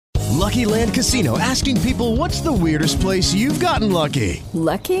Lucky Land Casino, asking people, what's the weirdest place you've gotten lucky?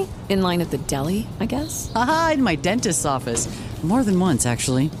 Lucky? In line at the deli, I guess? Aha, in my dentist's office. More than once,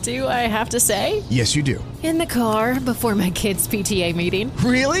 actually. Do I have to say? Yes, you do. In the car before my kids' PTA meeting.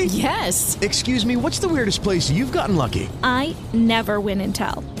 Really? Yes. Excuse me, what's the weirdest place you've gotten lucky? I never win and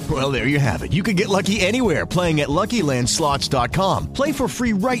tell. Well, there you have it. You can get lucky anywhere, playing at LuckyLandSlots.com. Play for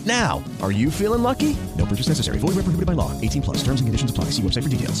free right now. Are you feeling lucky? No purchase necessary. Void where prohibited by law. 18 plus. Terms and conditions apply. See website for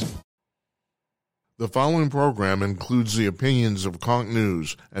details. The following program includes the opinions of Conk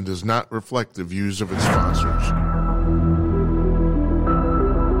News and does not reflect the views of its sponsors.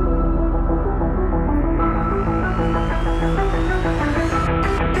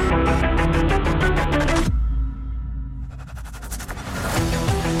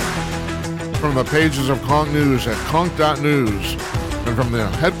 From the pages of Conk News at conk.news and from the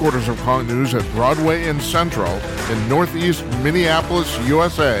headquarters of Conk News at Broadway and Central in Northeast Minneapolis,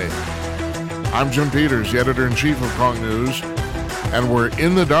 USA. I'm Jim Peters, the editor-in-chief of Conk News, and we're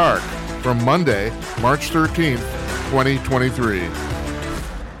in the dark from Monday, March 13th, 2023.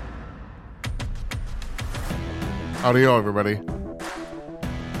 Howdy-o, everybody.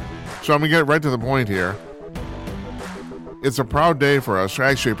 So I'm going to get right to the point here. It's a proud day for us,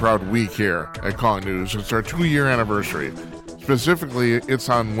 actually a proud week here at Conk News. It's our 2-year anniversary. Specifically, it's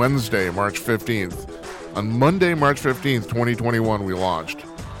on Wednesday, March 15th. On Monday, March 15th, 2021, we launched.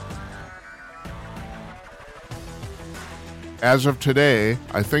 As of today,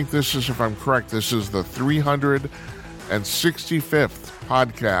 I think this is, if I'm correct, this is the 365th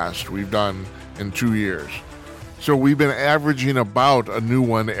podcast we've done in 2 years. So we've been averaging about a new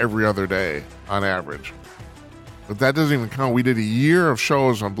one every other day on average. But that doesn't even count. We did a year of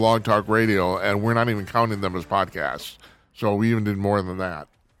shows on Blog Talk Radio, and we're not even counting them as podcasts. So we even did more than that.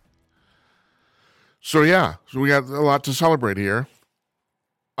 So yeah, so we got a lot to celebrate here.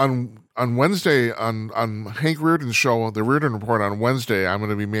 On Wednesday, on Hank Reardon's show, the Reardon Report on Wednesday, I'm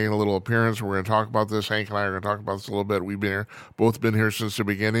going to be making a little appearance. We're going to talk about this. Hank and I are going to talk about this a little bit. We've both been here since the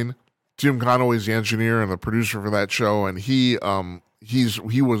beginning. Tim Conway's the engineer and the producer for that show, and he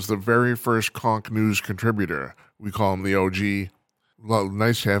was the very first Conk News contributor. We call him the OG. Well,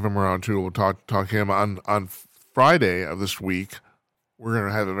 nice to have him around too. We'll talk to him on Friday of this week. We're going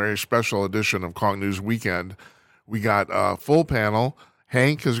to have a very special edition of Conk News Weekend. We got a full panel.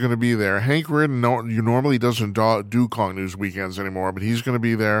 Hank is going to be there. Hank Reardon normally doesn't do Conk News Weekends anymore, but he's going to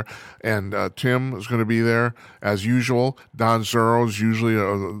be there. And Tim is going to be there as usual. Don Zero is usually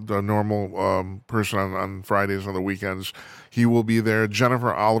the normal person on Fridays on the weekends. He will be there.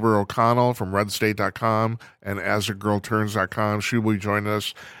 Jennifer Oliver O'Connell from redstate.com and asagirlturns.com. She will be joining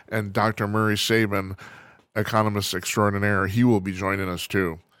us. And Dr. Murray Sabin, economist extraordinaire, he will be joining us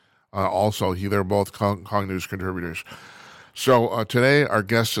too. They're both Conk News contributors. So today our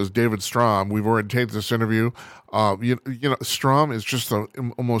guest is David Strom. We've already taken this interview. Strom is just the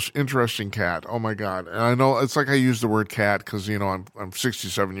most interesting cat. Oh my God! And I know it's like I use the word cat because I'm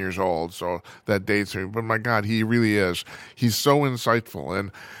 67 years old, so that dates me. But my God, he really is. He's so insightful,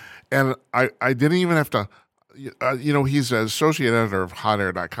 and I didn't even have to. He's an associate editor of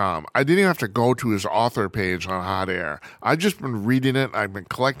HotAir.com. I didn't even have to go to his author page on HotAir. I've just been reading it. I've been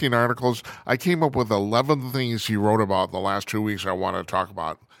collecting articles. I came up with 11 things he wrote about in the last 2 weeks I wanted to talk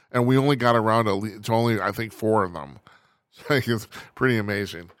about. And we only got around to only, I think, 4 of them. It's pretty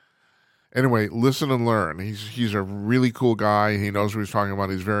amazing. Anyway, listen and learn. He's a really cool guy. He knows what he's talking about.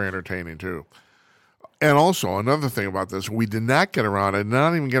 He's very entertaining, too. And also, another thing about this, I did not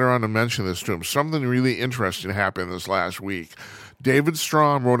even get around to mention this to him. Something really interesting happened this last week. David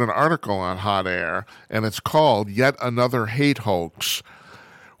Strom wrote an article on Hot Air, and it's called Yet Another Hate Hoax,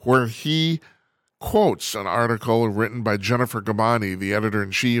 where he quotes an article written by Jennifer Gabani, the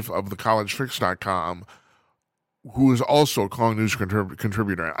editor-in-chief of thecollegefix.com, who is also a Conk News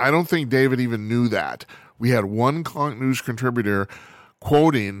contributor. I don't think David even knew that. We had one Conk News contributor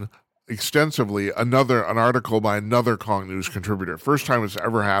quoting extensively an article by another Conk News contributor. First time it's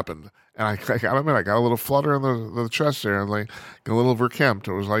ever happened. And I gotta admit, I got a little flutter in the chest there, and like a little verklempt.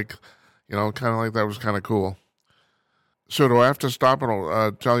 It was like, kind of like that was kind of cool. So do I have to stop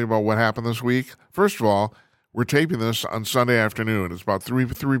and tell you about what happened this week? First of all, we're taping this on Sunday afternoon. It's about 3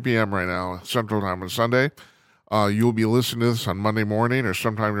 p.m. right now, Central Time on Sunday. You'll be listening to this on Monday morning or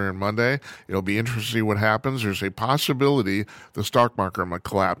sometime during Monday. It'll be interesting to see what happens. There's a possibility the stock market might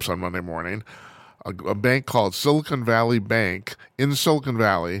collapse on Monday morning. A bank called Silicon Valley Bank in Silicon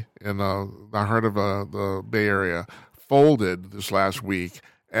Valley, in the heart of the Bay Area, folded this last week,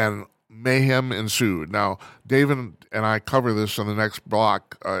 and mayhem ensued. Now, David and I cover this on the next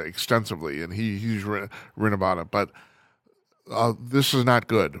block extensively, and he's written about it. But this is not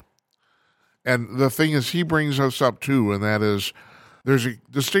good. And the thing is, he brings us up too, and that is, there's a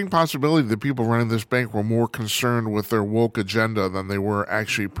distinct possibility that people running this bank were more concerned with their woke agenda than they were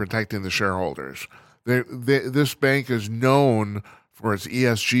actually protecting the shareholders. This bank is known for its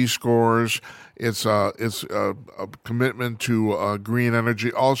ESG scores, its a commitment to green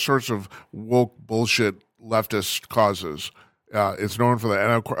energy, all sorts of woke bullshit leftist causes. It's known for that,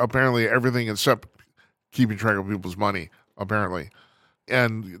 and apparently everything except keeping track of people's money, apparently.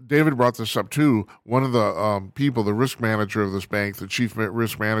 And David brought this up too. One of the people, the risk manager of this bank, the chief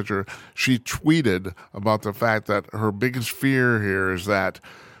risk manager, she tweeted about the fact that her biggest fear here is that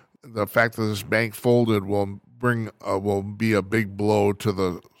the fact that this bank folded will be a big blow to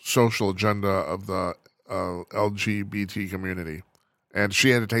the social agenda of the LGBT community. And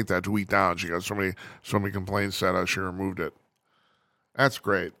she had to take that tweet down. She got so many complaints that she removed it. That's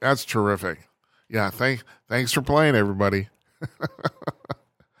great. That's terrific. Yeah, thanks for playing, everybody.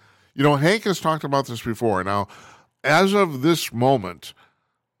 Hank has talked about this before. Now, as of this moment,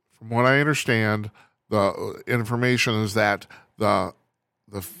 from what I understand, the information is that the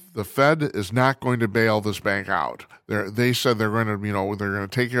Fed is not going to bail this bank out. They said they're going to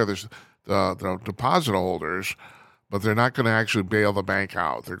take care of the deposit holders, but they're not going to actually bail the bank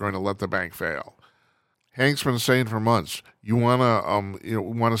out. They're going to let the bank fail. Hank's been saying for months, you want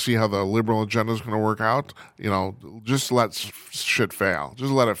to see how the liberal agenda is going to work out? Just let shit fail.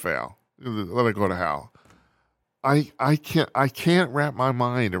 Just let it fail. Let it go to hell. I can't wrap my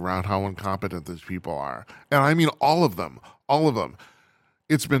mind around how incompetent these people are. And I mean all of them.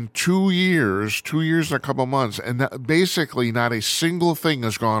 It's been 2 years and a couple months, and basically not a single thing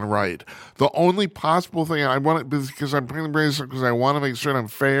has gone right. The only possible thing because I'm bringing this up because I want to make sure I'm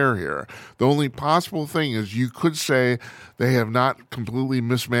fair here. The only possible thing is you could say they have not completely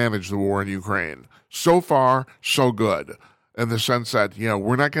mismanaged the war in Ukraine. So far, so good. In the sense that,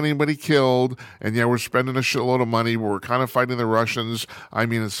 we're not getting anybody killed, and we're spending a shitload of money, but we're kind of fighting the Russians. I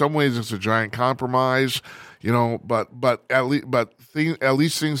mean, in some ways, it's a giant compromise, but at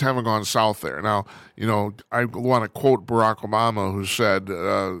least things haven't gone south there. Now, I want to quote Barack Obama, who said,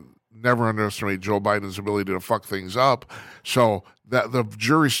 never underestimate Joe Biden's ability to fuck things up. So that the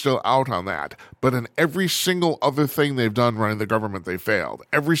jury's still out on that. But in every single other thing they've done running the government, they failed.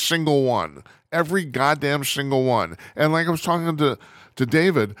 Every single one. Every goddamn single one. And like I was talking to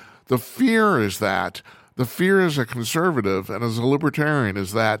David, the fear as a conservative and as a libertarian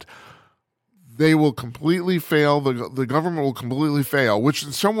is that they will completely fail. The government will completely fail, which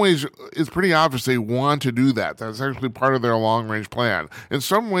in some ways is pretty obvious they want to do that. That's actually part of their long-range plan. In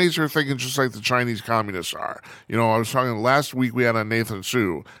some ways, they're thinking just like the Chinese communists are. I was talking last week, we had on Nathan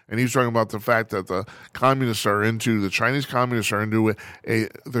Sue, and he was talking about the fact that the Chinese communists are into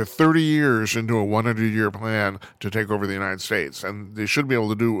they're 30 years into a 100-year plan to take over the United States. And they should be able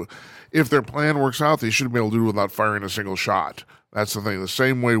to do, if their plan works out, they should be able to do it without firing a single shot. That's the thing. The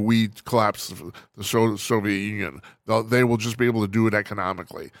same way we collapsed the Soviet Union, they will just be able to do it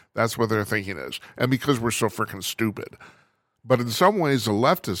economically. That's what their thinking is. And because we're so freaking stupid. But in some ways, the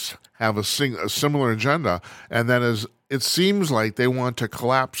leftists have a similar agenda, and that is, it seems like they want to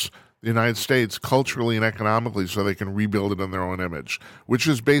collapse the United States culturally and economically so they can rebuild it in their own image, which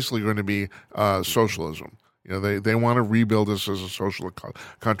is basically going to be socialism. They want to rebuild us as a social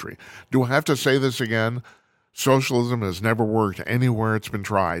country. Do I have to say this again? Socialism has never worked anywhere it's been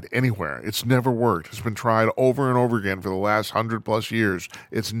tried. Anywhere. It's never worked. It's been tried over and over again for the last 100+ years.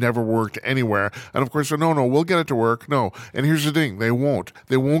 It's never worked anywhere. And of course, no, we'll get it to work. No. And here's the thing. They won't.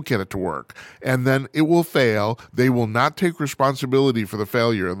 They won't get it to work. And then it will fail. They will not take responsibility for the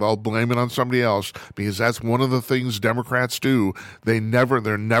failure. They'll blame it on somebody else because that's one of the things Democrats do. They're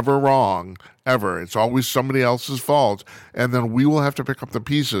never wrong. Ever. It's always somebody else's fault. And then we will have to pick up the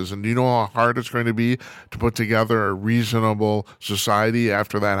pieces. And do you know how hard it's going to be to put together a reasonable society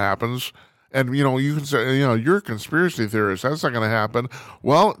after that happens? And, you can say, you're a conspiracy theorist. That's not going to happen.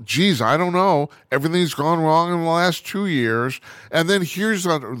 Well, geez, I don't know. Everything's gone wrong in the last 2 years. And then here's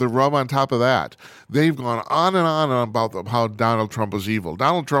the rub on top of that. They've gone on and on about how Donald Trump is evil.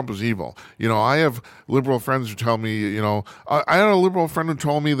 Donald Trump is evil. I have liberal friends who tell me, I had a liberal friend who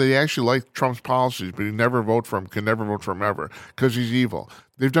told me they actually like Trump's policies, but he never vote for him, can never vote for him ever, because he's evil.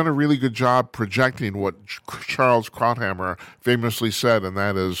 They've done a really good job projecting what Charles Krauthammer famously said, and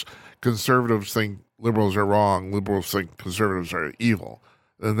that is, conservatives think liberals are wrong. Liberals think conservatives are evil,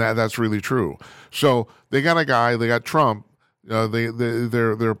 and that's really true. So they got a guy. They got Trump.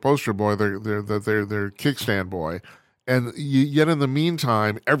 Their poster boy. Their kickstand boy. And yet in the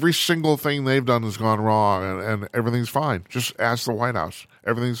meantime, every single thing they've done has gone wrong, and everything's fine. Just ask the White House.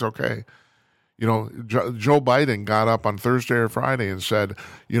 Everything's okay. Joe Biden got up on Thursday or Friday and said,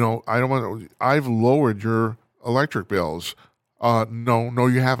 I've lowered your electric bills. No,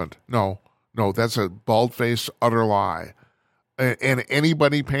 you haven't. No, that's a bald-faced, utter lie. And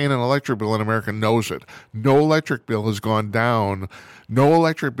anybody paying an electric bill in America knows it. No electric bill has gone down. No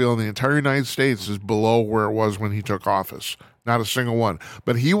electric bill in the entire United States is below where it was when he took office. Not a single one.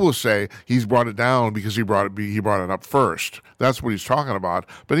 But he will say he's brought it down because he brought it up first. That's what he's talking about.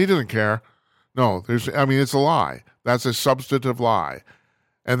 But he doesn't care. No, it's a lie. That's a substantive lie.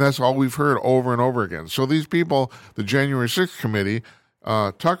 And that's all we've heard over and over again. So these people, the January 6th committee,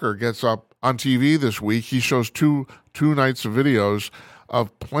 Tucker gets up on TV this week. He shows two nights of videos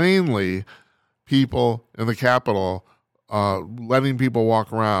of plainly people in the Capitol letting people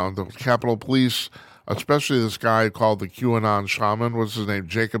walk around. The Capitol Police, especially this guy called the QAnon shaman, what's his name?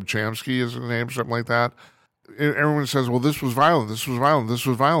 Jacob Chamsky is his name, something like that. Everyone says, well, this was violent.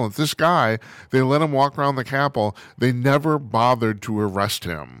 This guy, they let him walk around the Capitol. They never bothered to arrest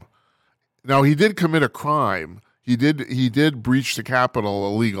him. Now, he did commit a crime. He did breach the Capitol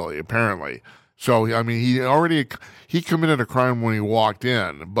illegally, apparently. So, he committed a crime when he walked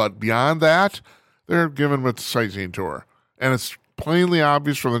in. But beyond that, they're giving him a sightseeing tour. And it's plainly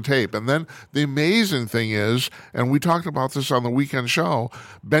obvious from the tape. And then the amazing thing is, and we talked about this on the weekend show,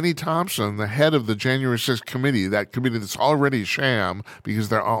 Benny Thompson, the head of the January 6th committee, that committee that's already sham because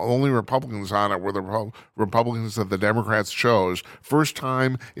there are only Republicans on it were the Republicans that the Democrats chose. First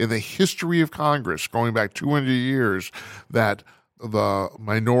time in the history of Congress, going back 200 years, that the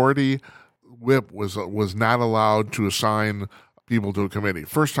minority whip was not allowed to assign people to a committee.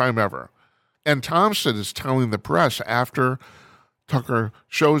 First time ever. And Thompson is telling the press after Tucker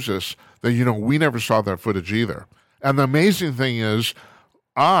shows us that, we never saw that footage either. And the amazing thing is,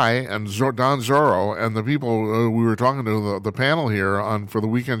 I and Don Zorro and the people we were talking to, the panel here for the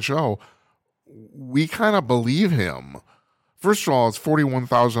weekend show, we kind of believe him. First of all, it's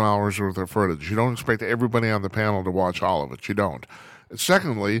 41,000 hours worth of footage. You don't expect everybody on the panel to watch all of it. You don't.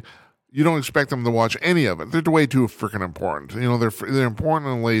 Secondly, you don't expect them to watch any of it. They're way too freaking important. They're important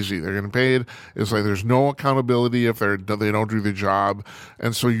and lazy. They're getting paid. It's like there's no accountability if they don't do their job,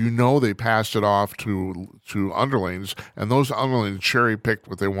 and so they passed it off to underlings, and those underlings cherry picked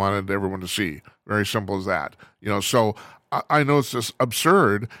what they wanted everyone to see. Very simple as that. So I know it's just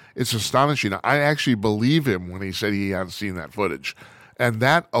absurd. It's astonishing. I actually believe him when he said he hadn't seen that footage, and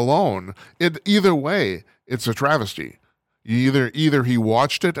that alone, either way, it's a travesty. Either he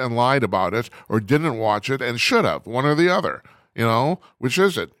watched it and lied about it, or didn't watch it and should have. One or the other. Which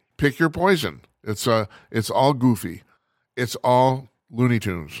is it? Pick your poison. It's all goofy. It's all Looney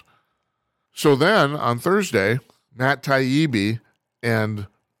Tunes. So then on Thursday, Matt Taibbi and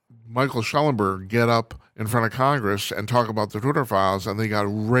Michael Schellenberg get up in front of Congress and talk about the Twitter files, and they got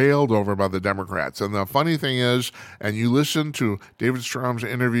railed over by the Democrats. And the funny thing is, and you listen to David Strom's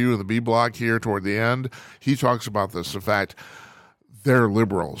interview in the B Block here toward the end, he talks about this. In fact, they're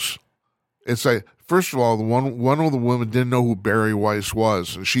liberals. It's like, first of all, one of the women didn't know who Barry Weiss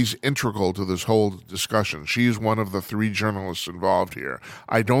was, and she's integral to this whole discussion. She's one of the three journalists involved here.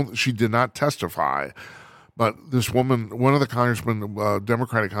 She did not testify. But this woman, one of the congressmen,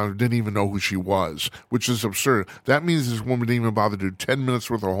 Democratic congressmen, didn't even know who she was, which is absurd. That means this woman didn't even bother to do 10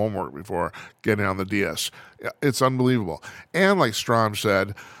 minutes worth of homework before getting on the DS. It's unbelievable. And like Strom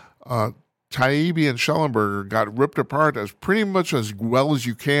said, Taibbi and Schellenberger got ripped apart as pretty much as well as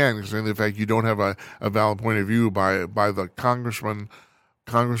you can, considering the fact you don't have a valid point of view by the congresswoman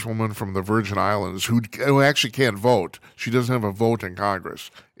from the Virgin Islands who actually can't vote. She doesn't have a vote in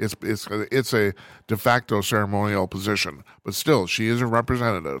Congress. It's a de facto ceremonial position, but still, she is a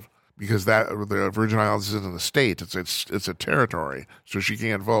representative because the Virgin Islands isn't a state; it's a territory, so she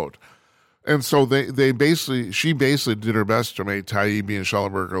can't vote. And so she basically did her best to make Taibbi and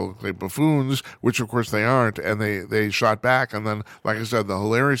Schellenberger look like buffoons, which of course they aren't, and they shot back. And then, like I said, the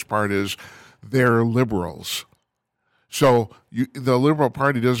hilarious part is they're liberals. So the Liberal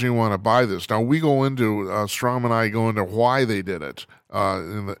Party doesn't even want to buy this. Now we go into Strom and I go into why they did it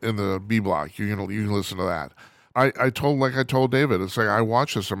in the B Block. You can listen to that. I told David, it's like I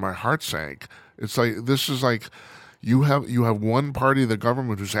watched this and my heart sank. It's like this is like you have one party of the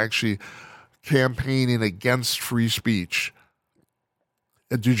government who's actually campaigning against free speech.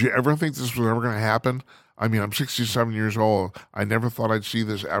 Did you ever think this was ever going to happen? I mean, I'm 67 years old. I never thought I'd see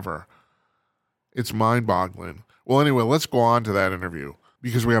this ever. It's mind-boggling. Well, anyway, let's go on to that interview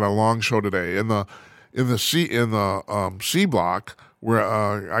because we had a long show today. In the C block, where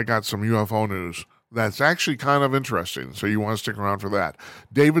I got some UFO news that's actually kind of interesting. So you want to stick around for that.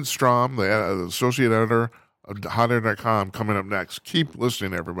 David Strom, the associate editor HotAir.com coming up next. Keep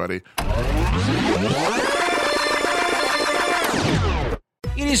listening, everybody.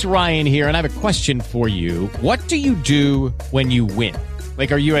 It is Ryan here, and I have a question for you. What do you do when you win?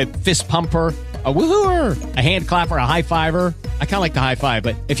 Like, are you a fist pumper, a woohooer, a hand clapper, a high fiver? I kind of like the high five,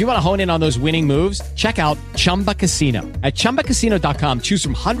 but if you want to hone in on those winning moves, check out Chumba Casino. At ChumbaCasino.com, choose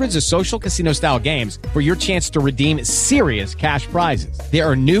from hundreds of social casino-style games for your chance to redeem serious cash prizes. There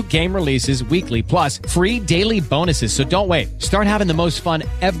are new game releases weekly, plus free daily bonuses. So don't wait. Start having the most fun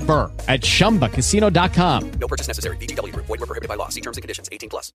ever at ChumbaCasino.com. No purchase necessary. VGW Group. Void where prohibited by law. See terms and conditions.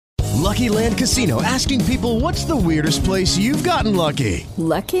 18+. Lucky Land Casino, asking people, what's the weirdest place you've gotten lucky?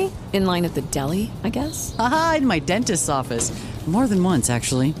 Lucky? In line at the deli, I guess? Aha, in my dentist's office. More than once,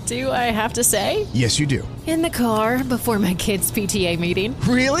 actually. Do I have to say? Yes, you do. In the car before my kids' PTA meeting.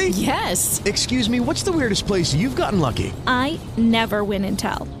 Really? Yes. Excuse me, what's the weirdest place you've gotten lucky? I never win and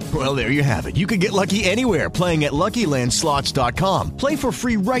tell. Well, there you have it. You can get lucky anywhere, playing at LuckyLandSlots.com. Play for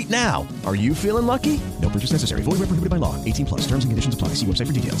free right now. Are you feeling lucky? No purchase necessary. Void where prohibited by law. 18+. Terms and conditions apply. See website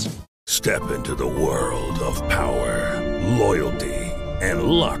for details. Step into the world of power, loyalty, and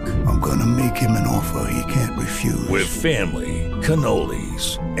luck. I'm gonna make him an offer he can't refuse. With family,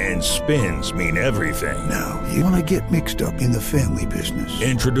 cannolis, and spins mean everything. Now, you wanna get mixed up in the family business.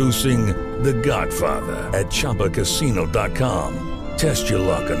 Introducing The Godfather at ChumbaCasino.com. Test your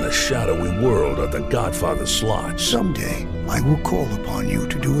luck in the shadowy world of The Godfather slot. Someday, I will call upon you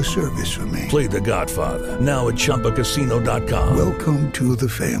to do a service for me. Play The Godfather, now at ChumbaCasino.com. Welcome to the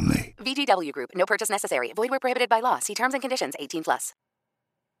family. VGW Group. No purchase necessary. Void where prohibited by law. See terms and conditions. 18+.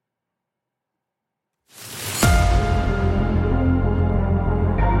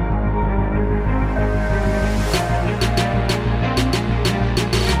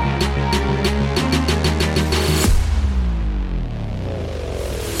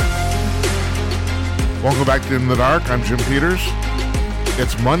 Welcome back to In the Dark. I'm Jim Peters.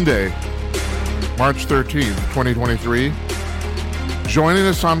 It's Monday, March 13th, 2023. Joining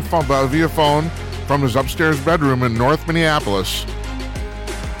us on phone, via phone from his upstairs bedroom in North Minneapolis,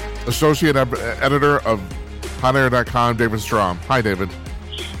 Associate Editor of HotAir.com, David Strom. Hi, David.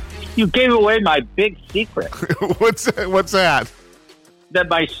 You gave away my big secret. What's that? That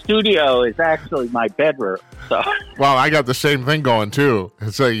my studio is actually my bedroom. So. Well, I got the same thing going, too.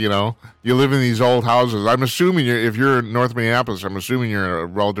 It's like, you live in these old houses. I'm assuming if you're in North Minneapolis, I'm assuming you're in a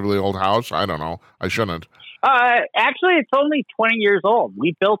relatively old house. I don't know. I shouldn't. Actually, it's only 20 years old.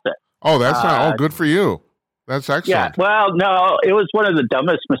 We built it. Oh, that's not. Oh, good for you. That's excellent. Yeah. Well, no, it was one of the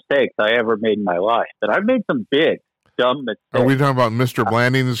dumbest mistakes I ever made in my life. But I've made some big, dumb mistakes. Are we talking about Mr.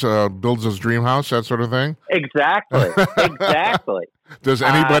 Blanding's builds his dream house, that sort of thing? Exactly. Exactly. Does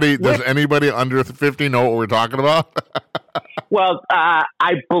anybody under 50 know what we're talking about? Well,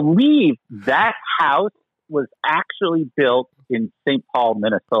 I believe that house was actually built in St. Paul,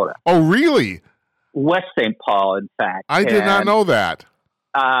 Minnesota. Oh, really? West St. Paul, in fact. I did not know that.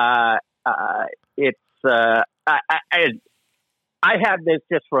 I have this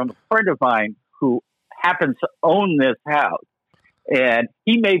just from a friend of mine who happens to own this house, and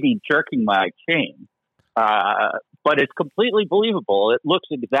he may be jerking my chain, but it's completely believable. It looks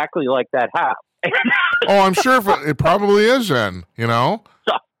exactly like that house. Oh, I'm sure it probably is then, they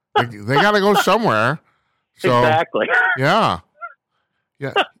got to go somewhere. So, exactly. Yeah.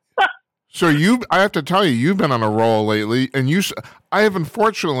 So I have to tell you, you've been on a roll lately, and I have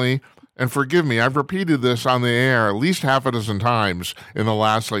unfortunately, and forgive me, I've repeated this on the air at least half a dozen times in the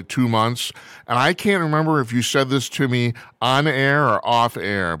last 2 months, and I can't remember if you said this to me on air or off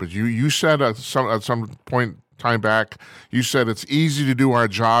air, but you said at some point time back, you said it's easy to do our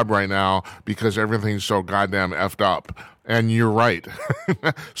job right now because everything's so goddamn effed up. And you're right.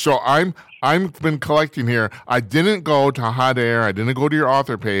 So I've been collecting here. I didn't go to Hot Air. I didn't go to your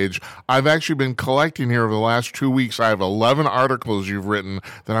author page. I've actually been collecting here over the last 2 weeks. I have 11 articles you've written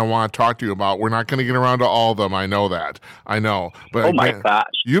that I want to talk to you about. We're not going to get around to all of them. I know that. I know. But oh my gosh.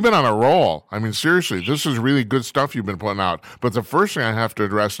 You've been on a roll. I mean, seriously, this is really good stuff you've been putting out. But the first thing I have to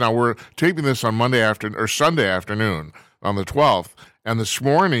address, now we're taping this on Sunday afternoon on the 12th. And this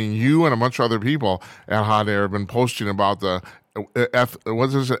morning, you and a bunch of other people at Hot Air have been posting about the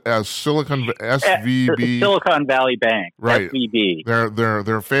Silicon SVB, Silicon Valley Bank, right? SVB,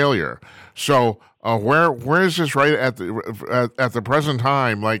 their failure. So where is this right at the present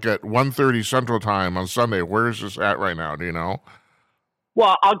time? Like at 1:30 Central Time on Sunday. Where is this at right now? Do you know?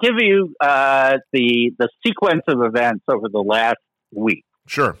 Well, I'll give you the sequence of events over the last week.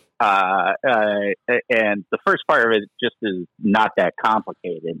 Sure. And the first part of it just is not that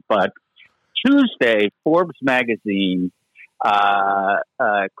complicated. But Tuesday, Forbes magazine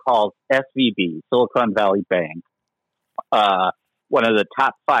called SVB, Silicon Valley Bank, one of the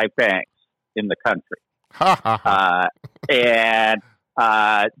top 5 banks in the country. And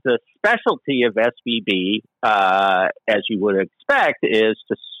the specialty of SVB, as you would expect, is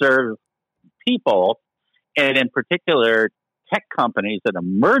to serve people, and in particular, tech companies and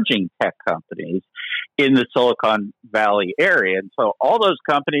emerging tech companies in the Silicon Valley area. And so all those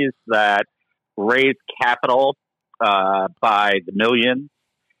companies that raise capital by the millions,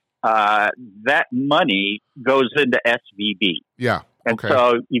 that money goes into SVB. Yeah. And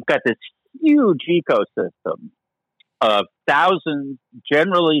so you've got this huge ecosystem of thousands,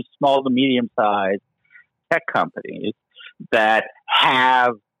 generally small to medium-sized tech companies that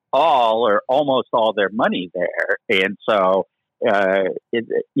have all or almost all their money there. And so,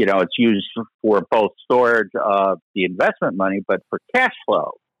 it's used for both storage of the investment money, but for cash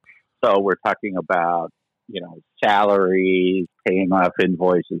flow. So we're talking about, salaries, paying off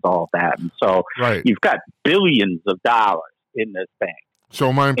invoices, all that. And so you've got billions of dollars in this bank.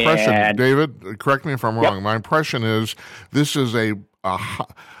 So my impression, David, correct me if I'm wrong. My impression is this is a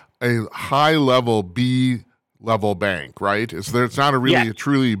high level B level bank, right? It's not a really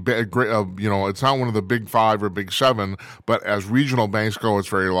truly big, it's not one of the big 5 or big 7, but as regional banks go, it's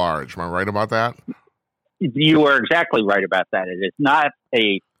very large. Am I right about that? You are exactly right about that. It is not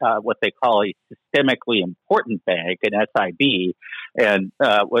a what they call a systemically important bank, an SIB, and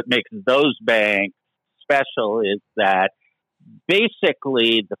what makes those banks special is that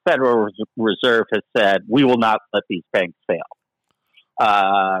basically the Federal Reserve has said we will not let these banks fail.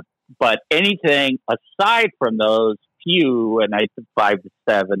 But anything aside from those few, and I think 5 to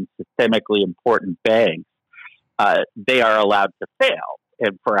 7 systemically important banks, they are allowed to fail.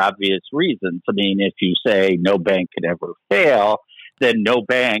 And for obvious reasons. I mean, if you say no bank could ever fail, then no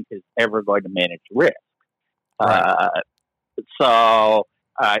bank is ever going to manage risk. So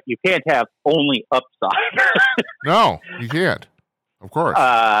you can't have only upside. No, you can't. Of course.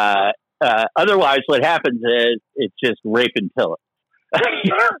 Otherwise, what happens is it's just rape and pillage.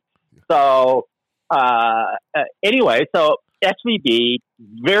 So anyway, so SVB,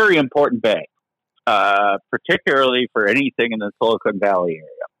 very important bank. Particularly for anything in the Silicon Valley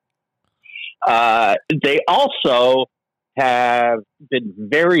area. They also have been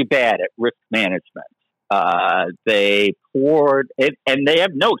very bad at risk management. They poured, and they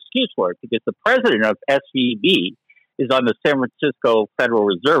have no excuse for it because the president of SVB is on the San Francisco Federal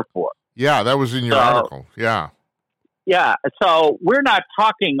Reserve Board. Yeah, that was in your article. Yeah. Yeah. So we're not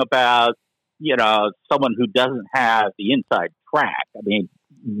talking about, someone who doesn't have the inside track. I mean,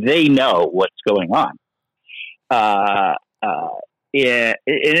 they know what's going on. In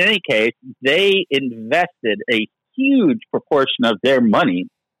any case, they invested a huge proportion of their money,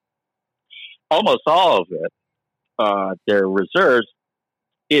 almost all of it, their reserves,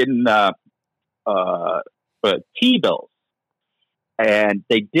 in T-bills. And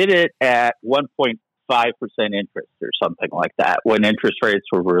they did it at 1.5% interest or something like that when interest rates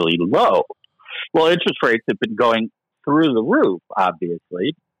were really low. Well, interest rates have been going through the roof,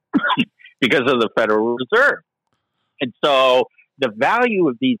 obviously, because of the Federal Reserve. And so the value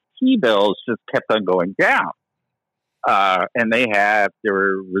of these T-bills just kept on going down. And they have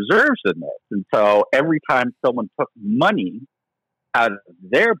their reserves in this. And so every time someone took money out of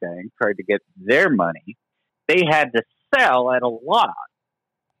their bank, tried to get their money, they had to sell at a loss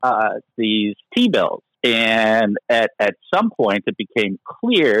these T-bills. And at some point, it became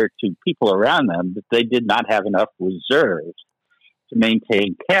clear to people around them that they did not have enough reserves to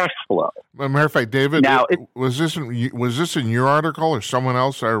maintain cash flow. As a matter of fact, David, now, was this in your article or someone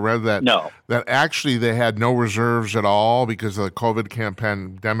else? I read that that actually they had no reserves at all because of the COVID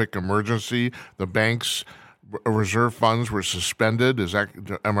pandemic emergency. The bank's reserve funds were suspended. Am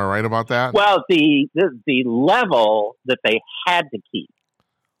I right about that? Well, the level that they had to keep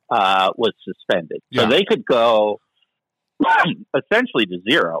was suspended. So they could go essentially to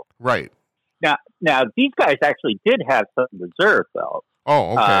zero. Right. Now these guys actually did have some reserve, though.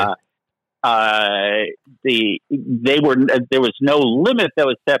 Oh, okay. There was no limit that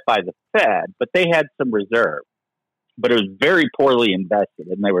was set by the Fed, but they had some reserve. But it was very poorly invested,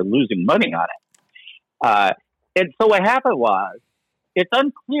 and they were losing money on it. And so what happened was, it's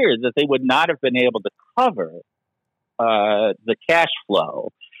unclear that they would not have been able to cover the cash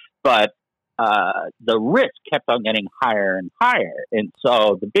flow, but the risk kept on getting higher and higher. And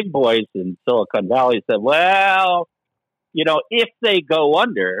so the big boys in Silicon Valley said, well, if they go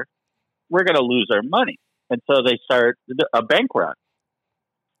under, we're going to lose our money. And so they start a bank run.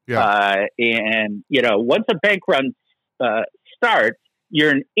 Yeah. And once a bank run starts,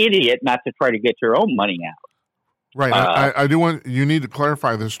 you're an idiot not to try to get your own money out. Right. I do want, you need to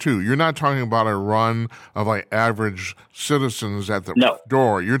clarify this too. You're not talking about a run of like average citizens at the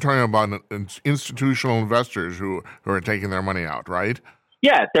door. You're talking about institutional investors who are taking their money out, right?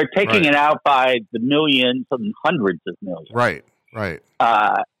 Yeah, they're taking it out by the millions and hundreds of millions. Right, right.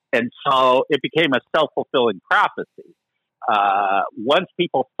 And so it became a self-fulfilling prophecy. Once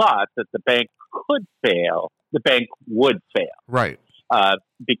people thought that the bank could fail, the bank would fail. Right.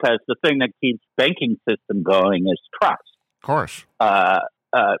 Because the thing that keeps banking system going is trust. Of course.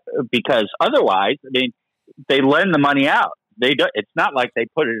 Because otherwise, I mean, they lend the money out. It's not like they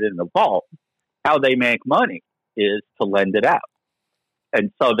put it in the vault. How they make money is to lend it out.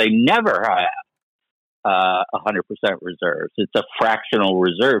 And so they never have 100% reserves. It's a fractional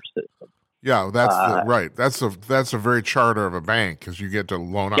reserve system. Yeah, that's right. That's the very charter of a bank, because you get to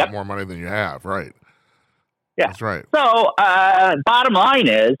loan out more money than you have. Right. Yeah, that's right. So, bottom line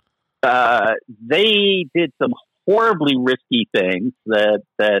is, they did some horribly risky things that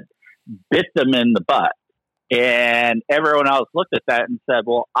bit them in the butt, and everyone else looked at that and said,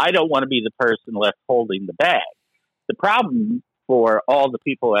 "Well, I don't want to be the person left holding the bag." The problem for all the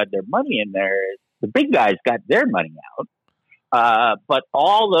people who had their money in there is the big guys got their money out, but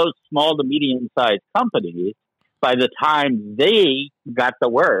all those small to medium-sized companies, by the time they got the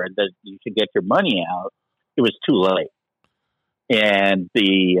word that you should get your money out, it was too late. And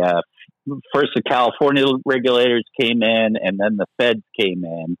the first the California regulators came in, and then the feds came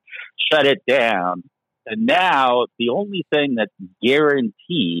in, shut it down. And now the only thing that's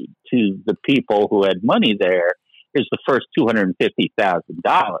guaranteed to the people who had money there is the first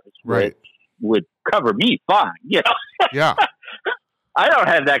 $250,000, which would cover me fine. You know? Yeah. I don't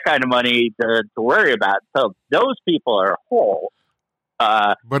have that kind of money to worry about. So those people are whole.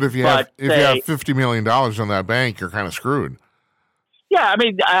 But if you have $50 million in that bank, you're kind of screwed. Yeah, I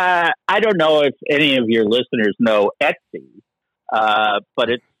mean, I don't know if any of your listeners know Etsy, but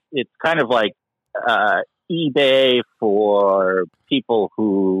it's kind of like eBay for people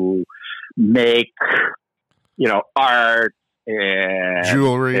who make, art and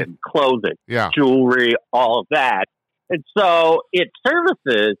jewelry and clothing, yeah, jewelry, all of that, and so it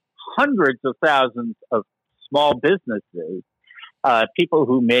services hundreds of thousands of small businesses. People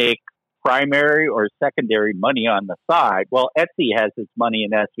who make primary or secondary money on the side. Well, Etsy has its money in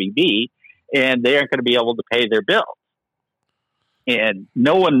SVB, and they aren't going to be able to pay their bills. And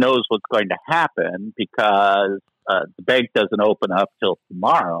no one knows what's going to happen because the bank doesn't open up till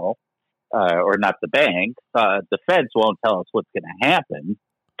tomorrow, or not the bank. The feds won't tell us what's going to happen.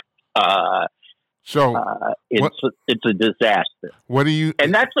 It's a disaster. What do you?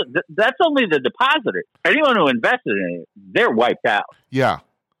 And that's only the depositors. Anyone who invested in it, they're wiped out. Yeah,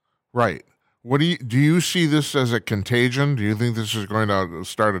 right. What do you see this as a contagion? Do you think this is going to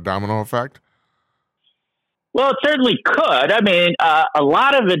start a domino effect? Well, it certainly could. I mean, a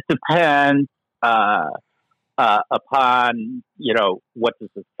lot of it depends upon what does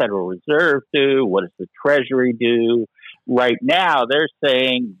the Federal Reserve do, what does the Treasury do. Right now, they're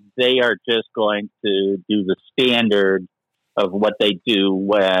saying they are just going to do the standard of what they do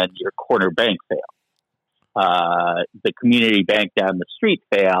when your corner bank fails. The community bank down the street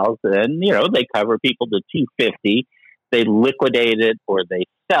fails, and they cover people to $250. They liquidate it or they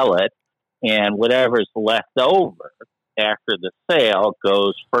sell it, and whatever's left over after the sale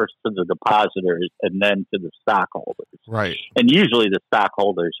goes first to the depositors and then to the stockholders. Right. And usually the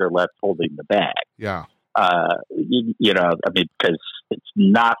stockholders are left holding the bag. Yeah. Because it's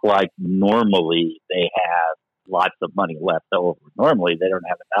not like normally they have lots of money left over. Normally they don't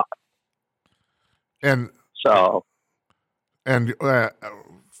have enough. And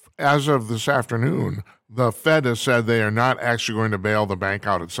as of this afternoon, the Fed has said they are not actually going to bail the bank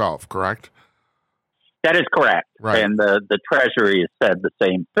out itself, correct? That is correct. Right. And the Treasury has said the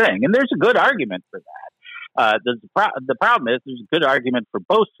same thing. And there's a good argument for that. The problem is there's a good argument for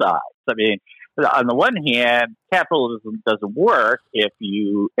both sides. I mean, on the one hand, capitalism doesn't work if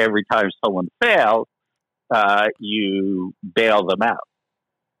every time someone fails, you bail them out.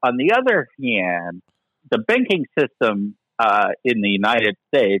 On the other hand, the banking system in the United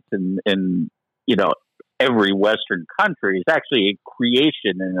States and in every Western country is actually a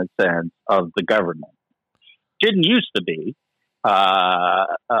creation, in a sense, of the government. Didn't used to be,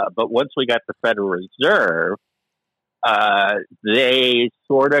 but once we got the Federal Reserve, they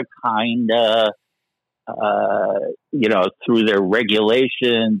sort of through their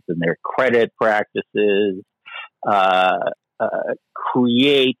regulations and their credit practices,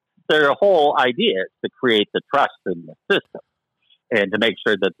 create their whole idea is to create the trust in the system and to make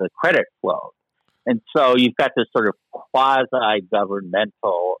sure that the credit flows. And so you've got this sort of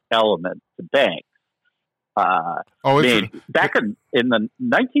quasi-governmental element to banks. Back in the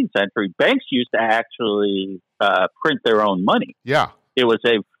 19th century, banks used to actually print their own money. Yeah. It was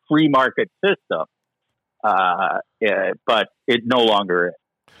a free market system, but it no longer is.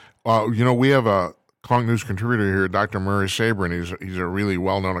 We have a conk.news contributor here, Dr. Murray Sabrin. He's a really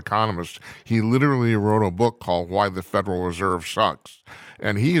well-known economist. He literally wrote a book called "Why the Federal Reserve Sucks,"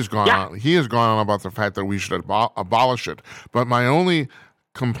 and he has gone on about the fact that we should abolish it. But my only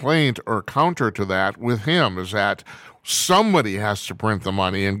complaint or counter to that with him is that somebody has to print the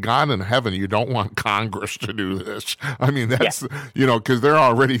money, and God in heaven, you don't want Congress to do this. I mean, that's, because they're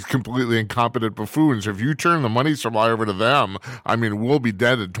already completely incompetent buffoons. If you turn the money supply over to them, I mean, we'll be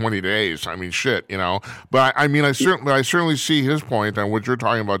dead in 20 days. I mean, shit, But I mean, I certainly see his point on what you're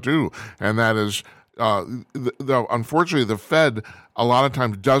talking about too, and that is, unfortunately, the Fed a lot of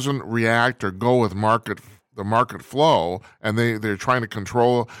times doesn't react or go with the market flow, and they're trying to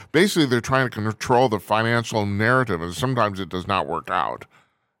control. Basically, they're trying to control the financial narrative, and sometimes it does not work out.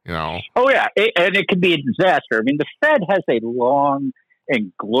 Oh yeah, and it can be a disaster. I mean, the Fed has a long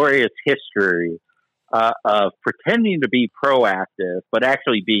and glorious history of pretending to be proactive, but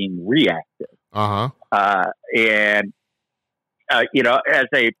actually being reactive. And as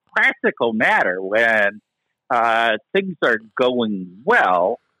a practical matter, when things are going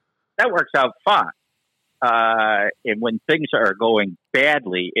well, that works out fine. And when things are going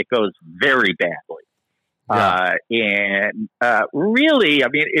badly, it goes very badly. Really, I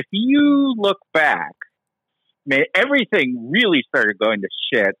mean, if you look back, everything really started going to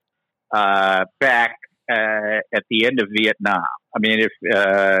shit back at the end of Vietnam. I mean,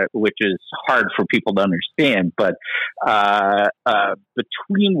 which is hard for people to understand, but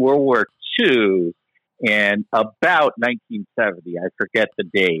between World War II and about 1970, I forget the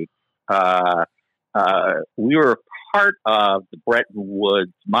date, we were part of the Bretton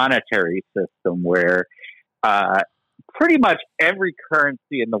Woods monetary system where pretty much every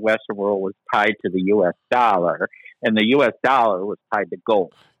currency in the Western world was tied to the U.S. dollar, and the U.S. dollar was tied to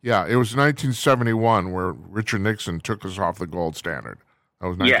gold. Yeah, it was 1971 where Richard Nixon took us off the gold standard.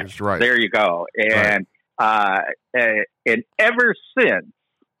 That was right. There you go. And and ever since,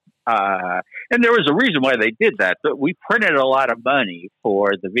 and there was a reason why they did that. But we printed a lot of money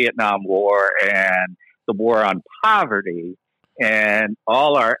for the Vietnam War and the war on poverty, and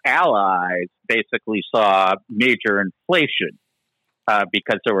all our allies basically saw major inflation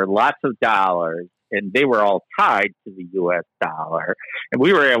because there were lots of dollars, and they were all tied to the U.S. dollar. And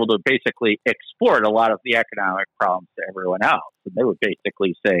we were able to basically export a lot of the economic problems to everyone else. And they were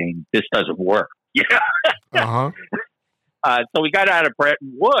basically saying, this doesn't work. So we got out of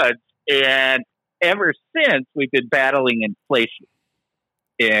Bretton Woods, and ever since we've been battling inflation.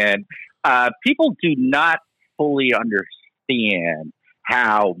 And people do not fully understand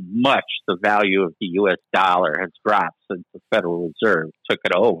how much the value of the U.S. dollar has dropped since the Federal Reserve took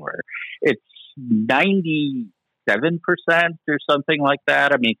it over. It's 97% or something like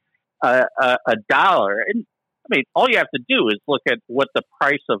that. I mean, a dollar. And I mean, all you have to do is look at what the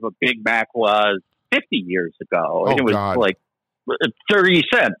price of a Big Mac was 50 years ago. And it was like 30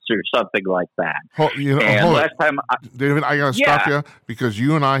 cents or something like that. Last time, David, I got to stop you because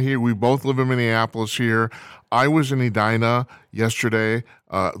you and I here, we both live in Minneapolis here. I was in Edina yesterday,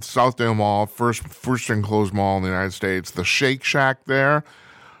 Southdale Mall, first enclosed mall in the United States, the Shake Shack there.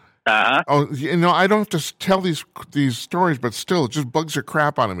 I don't have to tell these stories, but still, it just bugs the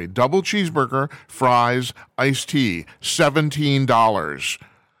crap out of me. Double cheeseburger, fries, iced tea, $17.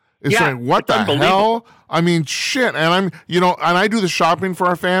 It's like, what the hell? I mean, shit. And and I do the shopping for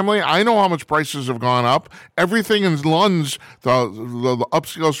our family. I know how much prices have gone up. Everything in Lund's, the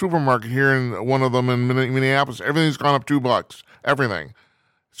upscale supermarket here in one of them in Minneapolis, everything's gone up $2. Everything.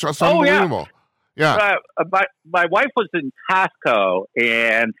 So it's unbelievable. Yeah. My wife was in Costco,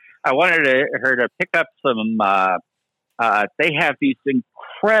 and I wanted her to pick up some. They have these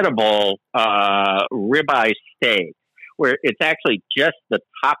incredible ribeye steaks, where it's actually just the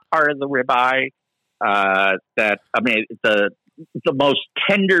top part of the ribeye. The most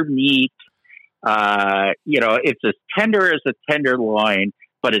tender meat. It's as tender as a tenderloin,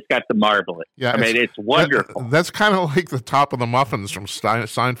 but it's got the marbling. Yeah, it's wonderful. That's kind of like the top of the muffins from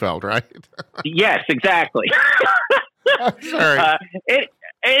Seinfeld, right? Yes, exactly. Sorry.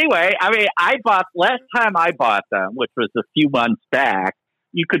 Anyway, last time I bought them, which was a few months back,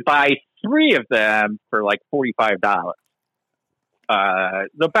 you could buy 3 of them for like $45.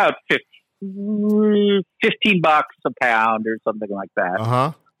 About $15 a pound or something like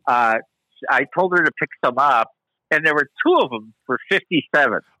that. I told her to pick some up, and there were 2 of them for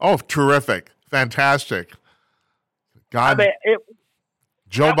 $57. Oh, terrific. Fantastic.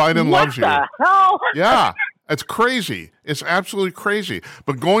 Joe Biden loves you. What the hell? Yeah. It's crazy. It's absolutely crazy.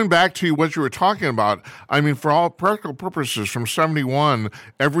 But going back to what you were talking about, I mean, for all practical purposes, from 71,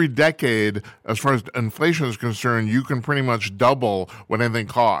 every decade, as far as inflation is concerned, you can pretty much double what anything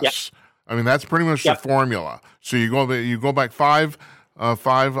costs. Yep. I mean, that's pretty much the formula. So you go back 50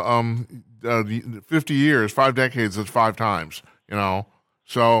 years, 5 decades, it's 5 times, you know?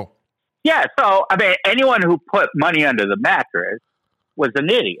 So. Yeah. So, I mean, anyone who put money under the mattress was an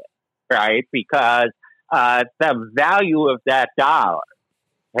idiot, right? Because the value of that dollar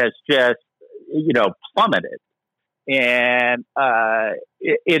has just, plummeted. And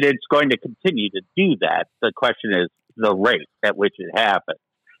it is going to continue to do that. The question is the rate at which it happens.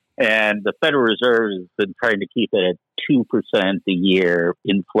 And the Federal Reserve has been trying to keep it at 2% a year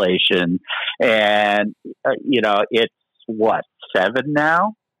inflation. And, it's what, 7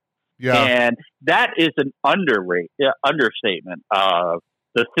 now? Yeah. And that is an understatement of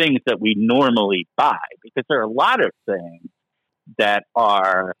the things that we normally buy, because there are a lot of things that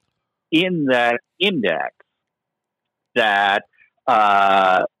are in that index that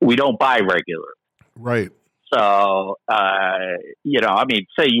we don't buy regularly. Right. So,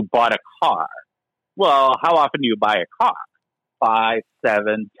 say you bought a car. Well, how often do you buy a car? 5,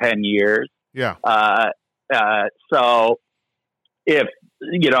 7, 10 years. Yeah. So if,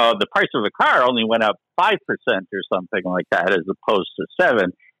 the price of a car only went up 5% or something like that, as opposed to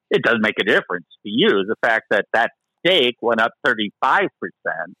 7, it doesn't make a difference to you. The fact that steak went up 35%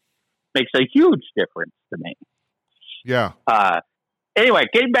 makes a huge difference to me. Yeah. Anyway,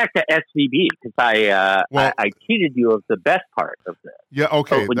 getting back to SVB, because I cheated you of the best part of this. Yeah,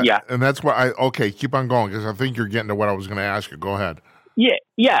 okay. So, and that's why keep on going, because I think you're getting to what I was going to ask you. Go ahead. Yeah.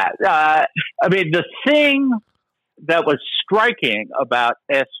 The thing that was striking about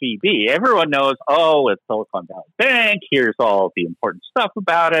SVB, everyone knows, it's Silicon Valley Bank, here's all the important stuff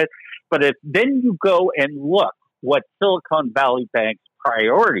about it. But if then you go and look what Silicon Valley Bank's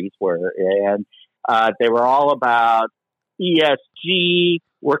priorities were, and they were all about ESG,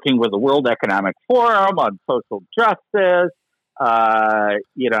 working with the World Economic Forum on social justice. The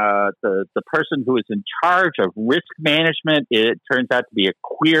person who is in charge of risk management, it turns out to be a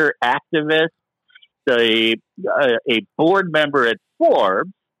queer activist, a board member at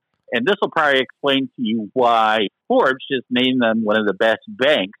Forbes, and this will probably explain to you why Forbes just named them one of the best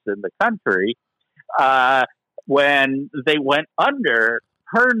banks in the country. When they went under,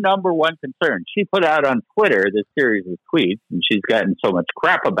 her number one concern, she put out on Twitter this series of tweets, and she's gotten so much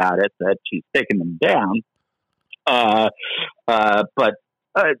crap about it that she's taken them down. But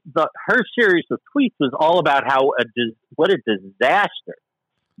her series of tweets was all about what a disaster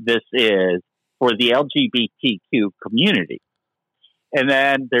this is for the LGBTQ community. And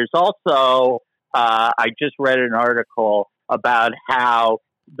then there's also, I just read an article about how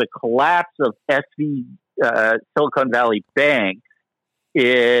the collapse of Silicon Valley Bank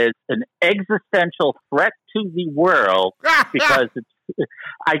is an existential threat to the world because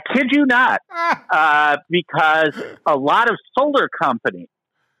I kid you not, because a lot of solar companies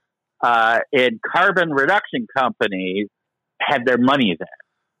and carbon reduction companies had their money there.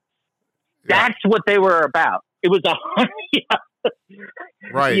 That's what they were about. It was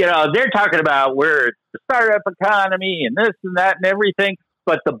right. They're talking about we're the startup economy and this and that and everything,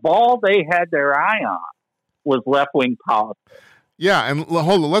 but the ball they had their eye on was left-wing politics. Yeah, and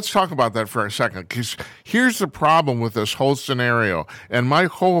hold on, let's talk about that for a second, because here's the problem with this whole scenario. And my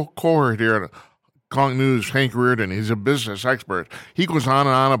whole cohort here at Congressman Hank Reardon, he's a business expert. He goes on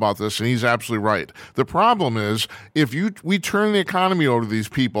and on about this, and he's absolutely right. The problem is, if we turn the economy over to these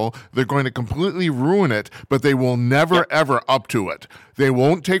people, they're going to completely ruin it, but they will never, ever up to it. They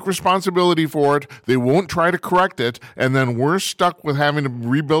won't take responsibility for it. They won't try to correct it, and then we're stuck with having to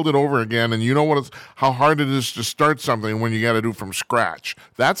rebuild it over again. And you know how hard it is to start something when you got to do from scratch.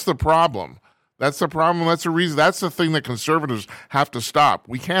 That's the problem. That's the problem. That's the reason. That's the thing that conservatives have to stop.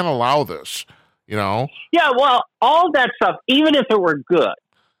 We can't allow this. Yeah, well, all that stuff, even if it were good,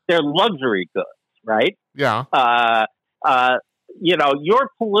 they're luxury goods, right? Yeah. Your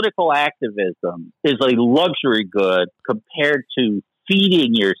political activism is a luxury good compared to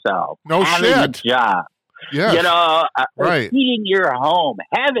feeding yourself, having a job. Yes. Right. Feeding your home,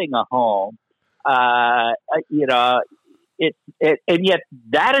 having a home. And yet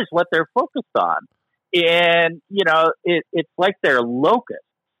that is what they're focused on. And, it's like they're locusts.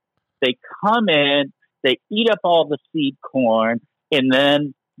 They come in, they eat up all the seed corn, and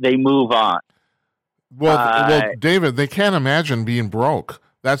then they move on. Well, David, they can't imagine being broke.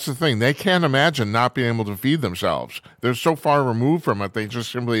 That's the thing. They can't imagine not being able to feed themselves. They're so far removed from it, they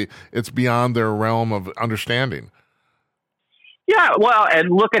just simply, it's beyond their realm of understanding. Yeah, well,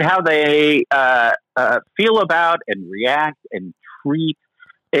 and look at how they feel about and react and treat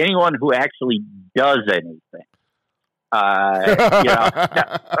anyone who actually does anything. Now,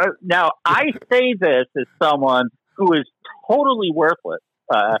 I say this as someone who is totally worthless.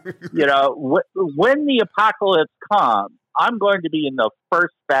 When the apocalypse comes, I'm going to be in the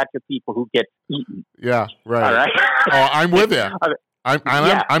first batch of people who get eaten. Yeah, right. All right? Oh, I'm with you.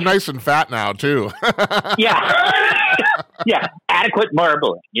 I'm nice and fat now too. Yeah, adequate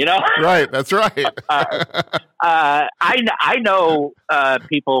marbling. Right. That's right. I know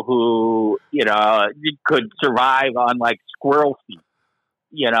people who could survive on like squirrel feet.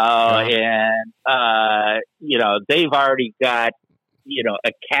 And they've already got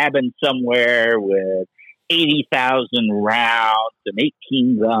a cabin somewhere with 80,000 rounds and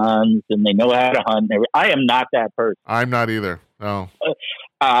 18 guns, and they know how to hunt. I am not that person. I'm not either. No.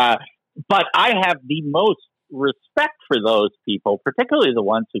 But I have the most respect for those people, particularly the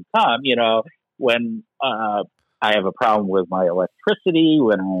ones who come, when I have a problem with my electricity,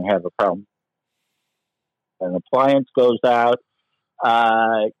 when I have a problem, an appliance goes out.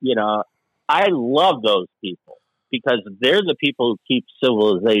 I love those people because they're the people who keep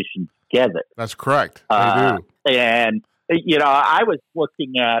civilization together. That's correct. They do. And, I was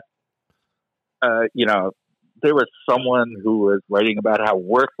looking at, there was someone who was writing about how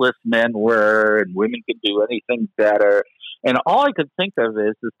worthless men were and women could do anything better. And all I could think of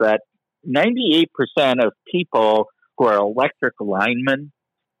is that 98% of people who are electric linemen,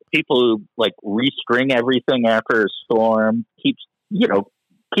 people who like restring everything after a storm, keep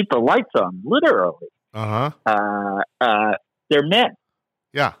the lights on, literally. They're men.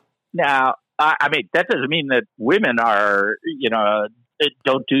 Yeah. Now, I mean, that doesn't mean that women are,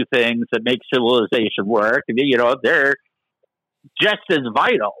 don't do things that make civilization work. They're just as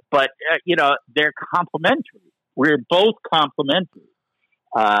vital, but, they're complementary. We're both complementary.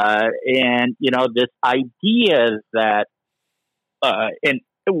 And, this idea that, and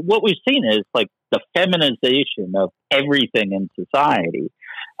what we've seen is like the feminization of everything in society.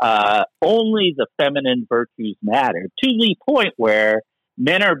 Only the feminine virtues matter, to the point where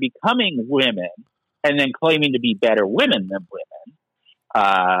men are becoming women and then claiming to be better women than women.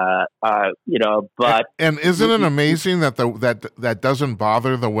 But and isn't it amazing that that doesn't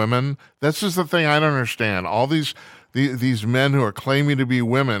bother the women? This is the thing I don't understand. All these men who are claiming to be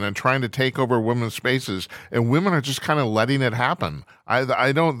women and trying to take over women's spaces, and women are just kind of letting it happen.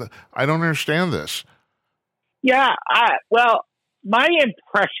 I don't understand this. Yeah, well, my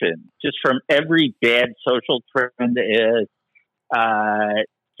impression, just from every bad social trend, is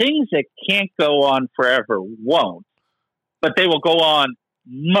things that can't go on forever won't, but they will go on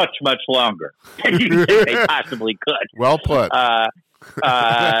much, much longer than you think they possibly could. Well put.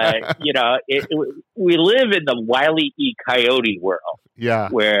 We live in the Wile E. Coyote world. Yeah.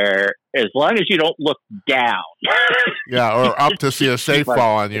 Where as long as you don't look down. Yeah, or up to see a safe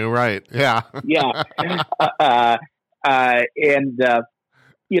fall on you, right? Yeah. Yeah.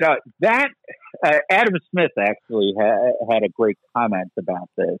 That Adam Smith actually had a great comment about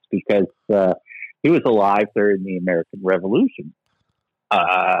this because he was alive during the American Revolution.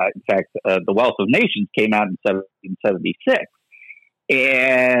 In fact, The Wealth of Nations came out in 1776.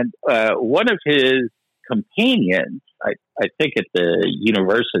 And one of his companions, I think at the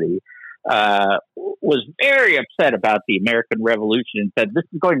university, was very upset about the American Revolution and said, this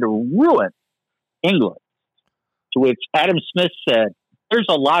is going to ruin England. To which Adam Smith said, there's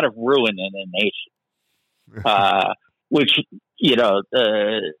a lot of ruin in a nation, which,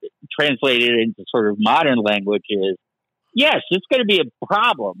 translated into sort of modern language is, yes, it's going to be a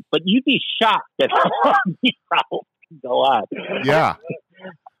problem, but you'd be shocked at how long these problems can go on. Yeah.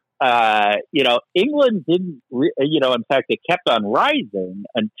 England didn't, in fact, it kept on rising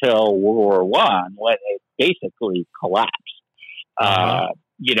until World War I when it basically collapsed.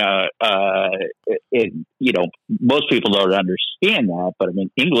 Most people don't understand that, but I mean,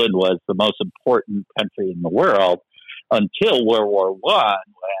 England was the most important country in the world until World War I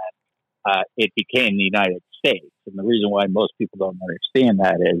when it became the United States. And the reason why most people don't understand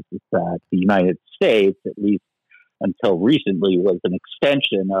that is that the United States, at least until recently, was an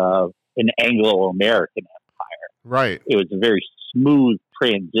extension of an Anglo-American empire. Right. It was a very smooth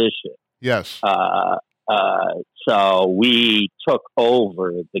transition. Yes. So we took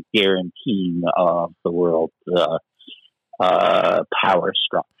over the guaranteeing of the world's power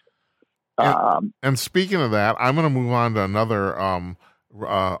structure. And speaking of that, I'm going to move on to another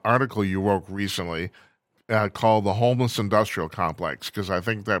article you wrote recently called The Homeless Industrial Complex, because I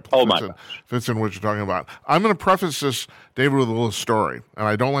think that fits in what you're talking about. I'm going to preface this, David, with a little story. And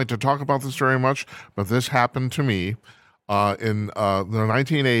I don't like to talk about this very much, but this happened to me. In the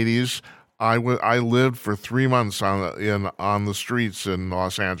 1980s, I lived for 3 months on the streets in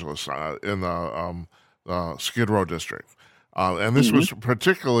Los Angeles in the Skid Row district. And this was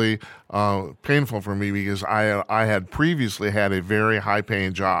particularly painful for me because I had previously had a very high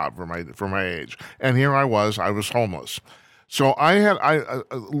paying job for my age, and here I was homeless. So I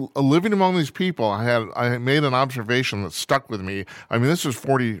living among these people. I had made an observation that stuck with me. I mean, this is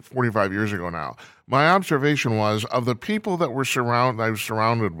 45 years ago now. My observation was of the people that I was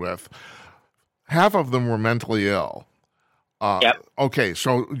surrounded with, half of them were mentally ill. Yep. Okay,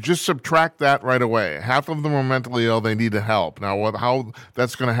 so just subtract that right away. Half of them were mentally ill. They needed help. Now, how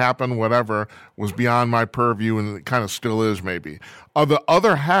that's going to happen, whatever, was beyond my purview, and it kind of still is maybe. Of the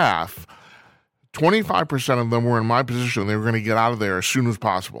other half, 25% of them were in my position. They were going to get out of there as soon as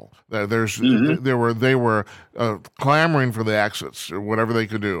possible. They were clamoring for the exits or whatever they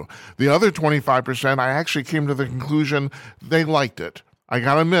could do. The other 25%, I actually came to the conclusion they liked it. I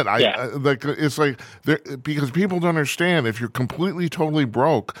gotta admit, it's like because people don't understand. If you're completely, totally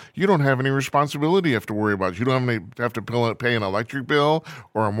broke, you don't have any responsibility you have to worry about. You don't have to pay an electric bill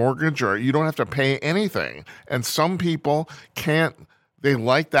or a mortgage, or you don't have to pay anything. And some people can't. They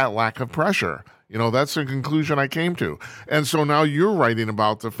like that lack of pressure. You know, that's the conclusion I came to. And so now you're writing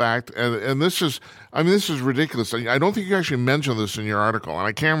about the fact, and this is ridiculous. I don't think you actually mentioned this in your article, and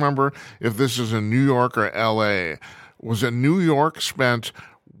I can't remember if this is in New York or L.A. Was it New York spent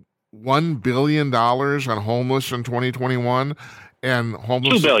 $1 billion on homeless in 2021, and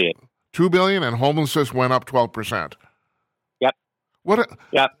homeless $2 billion, and homelessness went up 12%. Yep.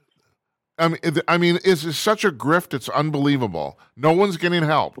 Yep. I mean, it's such a grift. It's unbelievable. No one's getting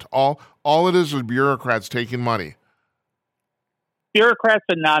helped. All it is bureaucrats taking money. Bureaucrats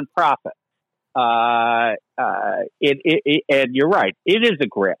and nonprofits. And you're right. It is a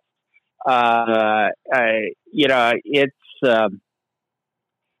grift.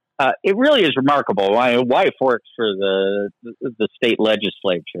 It really is remarkable. My wife works for the state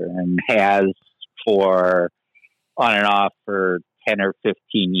legislature and has for on and off for 10 or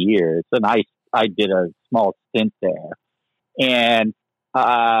 15 years. And I did a small stint there. And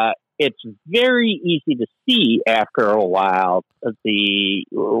it's very easy to see after a while the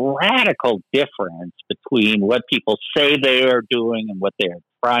radical difference between what people say they are doing and what they're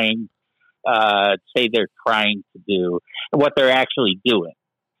say they're trying to do and what they're actually doing.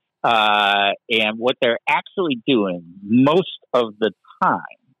 And what they're actually doing most of the time,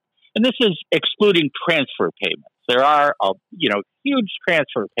 and this is excluding transfer payments. There are, huge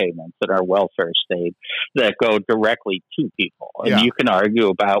transfer payments in our welfare state that go directly to people. And you can argue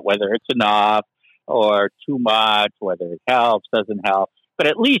about whether it's enough or too much, whether it helps, doesn't help. But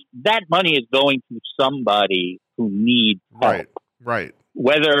at least that money is going to somebody who needs help. Right.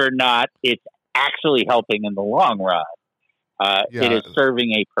 Whether or not it's actually helping in the long run, it is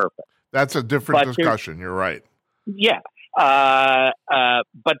serving a purpose. That's a different discussion. You're right. Yeah.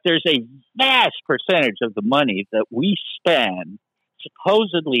 But there's a vast percentage of the money that we spend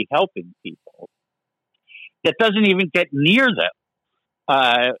supposedly helping people that doesn't even get near them.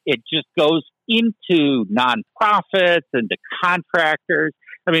 It just goes into nonprofits and to contractors.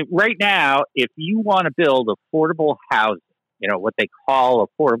 I mean, right now, if you want to build affordable housing, what they call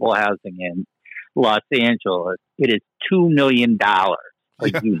affordable housing in Los Angeles, it is $2 million a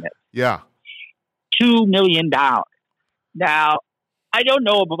unit. Yeah. $2 million. Now, I don't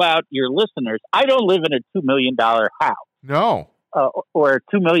know about your listeners. I don't live in a $2 million house. No. Or a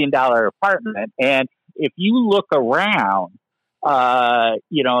 $2 million apartment. And if you look around,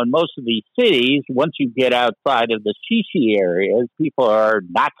 in most of these cities, once you get outside of the shishi areas, people are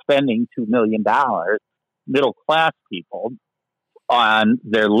not spending $2 million, middle class people, on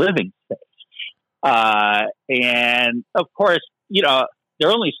their living space. And of course, there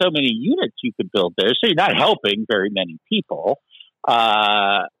are only so many units you could build there, so you're not helping very many people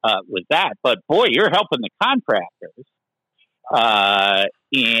with that. But boy, you're helping the contractors.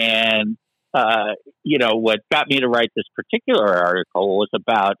 What got me to write this particular article was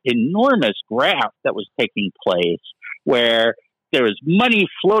about enormous graft that was taking place where there was money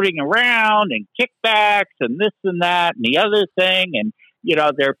floating around and kickbacks and this and that and the other thing. And,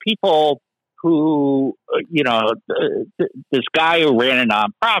 there are people who, this guy who ran a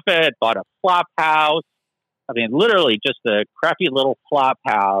nonprofit, bought a flop house. I mean, literally just a crappy little flop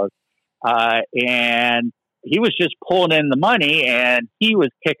house. And he was just pulling in the money, and he was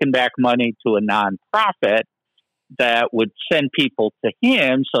kicking back money to a nonprofit that would send people to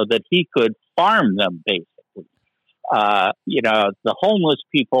him so that he could farm them, basically. The homeless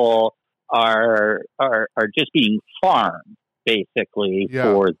people are just being farmed, basically,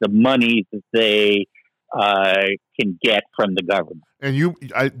 for the money that they can get from the government. And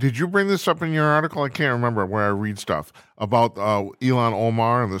did you bring this up in your article? I can't remember where I read stuff about Ilhan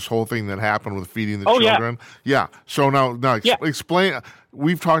Omar and this whole thing that happened with feeding the children. Yeah. So now explain.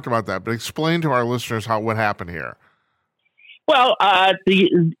 We've talked about that, but explain to our listeners what happened here. Well,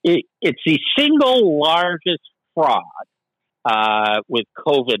 it's the single largest fraud with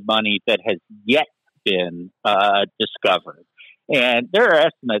COVID money that has yet been discovered, and there are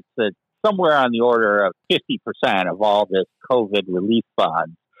estimates that somewhere on the order of 50% of all this COVID relief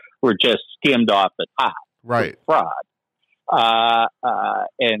funds were just skimmed off the top. Right. Fraud.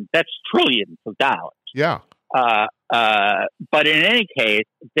 And that's trillions of dollars. Yeah. But in any case,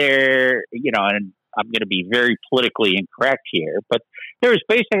 and I'm going to be very politically incorrect here, but there was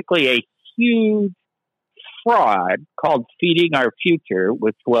basically a huge fraud called Feeding Our Future,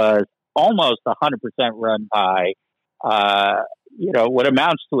 which was almost 100% run by what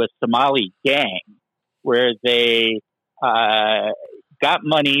amounts to a Somali gang, where they got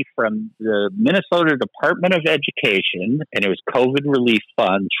money from the Minnesota Department of Education, and it was COVID relief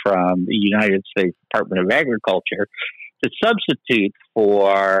funds from the United States Department of Agriculture to substitute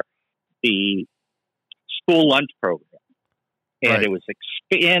for the school lunch program. And It was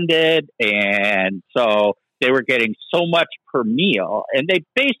expanded, and so they were getting so much per meal, and they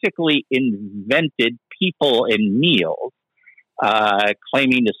basically invented people in meals,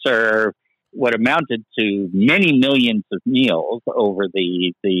 claiming to serve what amounted to many millions of meals over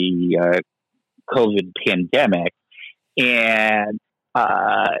the COVID pandemic. And,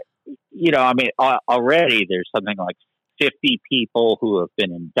 already there's something like 50 people who have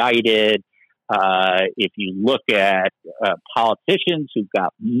been indicted. If you look at politicians who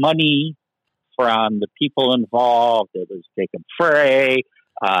got money from the people involved, it was Jacob Frey,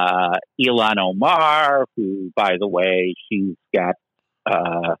 Ilhan Omar, who, by the way, she's got,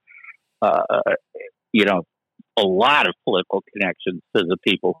 a lot of political connections to the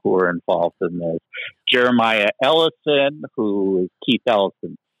people who are involved in this. Jeremiah Ellison, who is Keith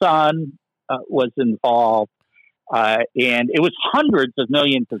Ellison's son, was involved. And it was hundreds of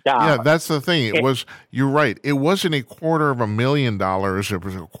millions of dollars. Yeah, that's the thing. You're right. It wasn't $250,000. It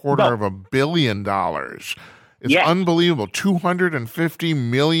was $250 million. It's unbelievable. $250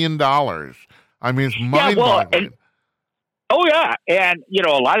 million. I mean, it's mind-boggling. And, a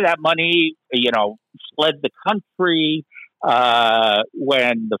lot of that money, fled the country.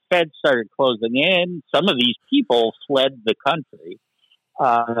 When the Fed started closing in, some of these people fled the country.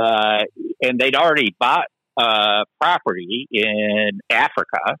 And they'd already bought property in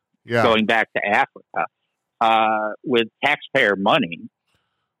Africa, going back to Africa, with taxpayer money.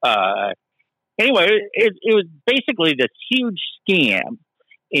 Anyway, it was basically this huge scam,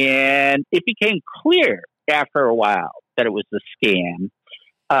 and it became clear after a while that it was a scam.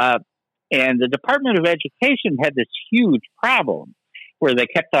 And the Department of Education had this huge problem where they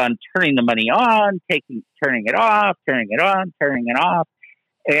kept on turning the money on, turning it off, turning it on, turning it off.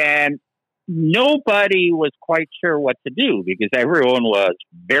 And nobody was quite sure what to do because everyone was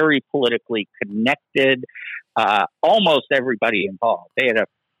very politically connected, almost everybody involved. They had a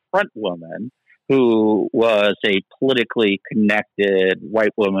front woman who was a politically connected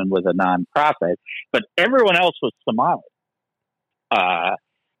white woman with a nonprofit, but everyone else was Somali.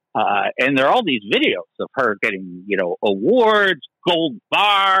 And there are all these videos of her getting, awards, gold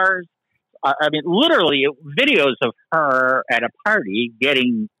bars. Literally videos of her at a party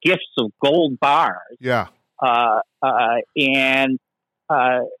getting gifts of gold bars. Yeah.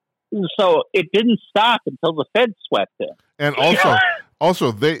 So it didn't stop until the Fed swept in. And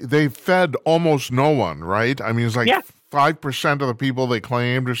also they fed almost no one, right? I mean, it's like 5% of the people they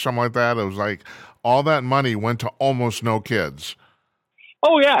claimed or something like that. It was like all that money went to almost no kids.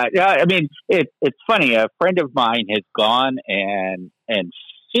 Oh, yeah. I mean, it's funny. A friend of mine has gone and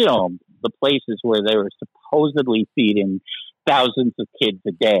filmed the places where they were supposedly feeding thousands of kids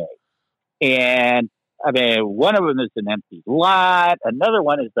a day. And, one of them is an empty lot. Another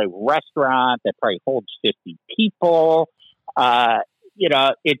one is a restaurant that probably holds 50 people.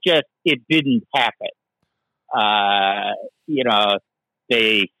 It didn't happen.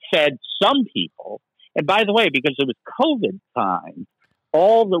 They fed some people. And by the way, because it was COVID time,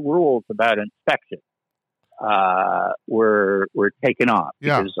 all the rules about inspection were taken off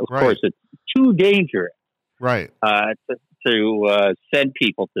because, of course, it's too dangerous, to send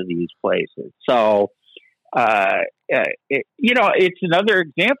people to these places. So, it's another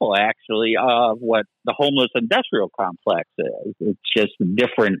example, actually, of what the homeless industrial complex is. It's just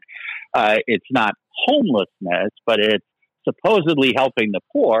different. It's not homelessness, but it's supposedly helping the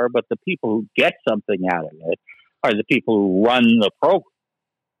poor. But the people who get something out of it are the people who run the program.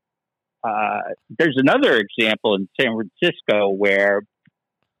 There's another example in San Francisco where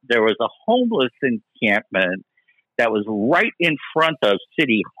there was a homeless encampment that was right in front of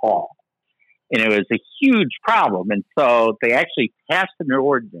City Hall. And it was a huge problem. And so they actually passed an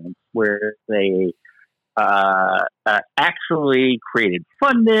ordinance where they actually created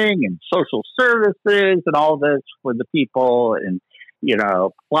funding and social services and all this for the people and,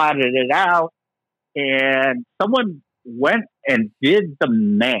 plotted it out. And someone went and did the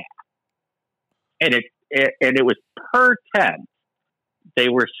math. And it was per tent. They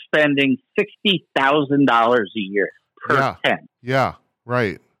were spending $60,000 a year per tent. Yeah,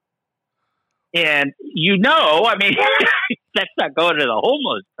 right. And that's not going to the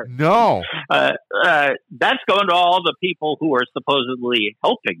homeless person. No. That's going to all the people who are supposedly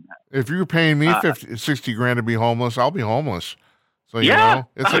helping them. If you're paying me $60,000 to be homeless, I'll be homeless. So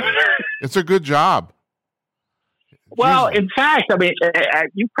it's a good job. Well, in fact,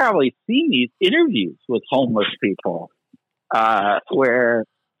 you've probably seen these interviews with homeless people, where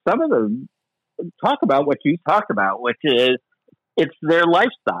some of them talk about what you talked about, which is it's their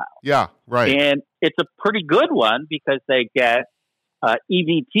lifestyle. Yeah, right. And it's a pretty good one because they get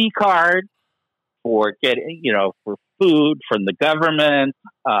EBT cards for getting, for food from the government.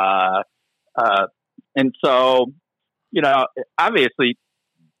 And so, obviously,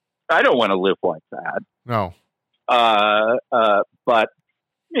 I don't want to live like that. No. But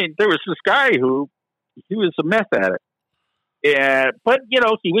there was this guy who he was a meth addict. But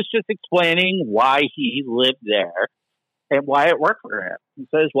he was just explaining why he lived there and why it worked for him. He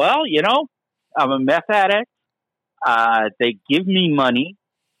says, well, I'm a meth addict. They give me money.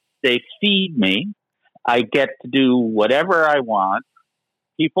 They feed me. I get to do whatever I want.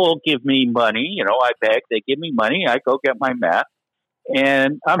 People give me money. I beg. They give me money. I go get my meth.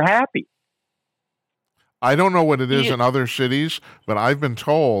 And I'm happy. I don't know what it is in other cities, but I've been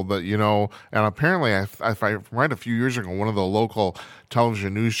told that, and apparently, if I read a few years ago, one of the local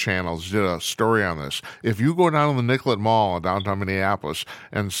television news channels did a story on this. If you go down to the Nicollet Mall in downtown Minneapolis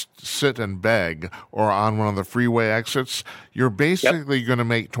and sit and beg or on one of the freeway exits, you're basically going to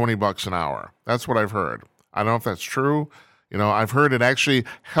make $20 an hour. That's what I've heard. I don't know if that's true. I've heard it actually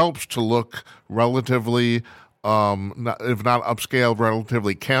helps to look relatively if not upscaled,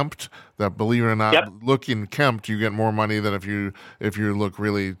 relatively kempt. That, believe it or not, looking kempt, you get more money than if you look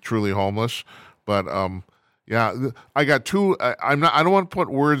really truly homeless. But I got two. I don't want to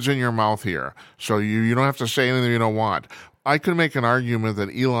put words in your mouth here, so you don't have to say anything you don't want. I could make an argument that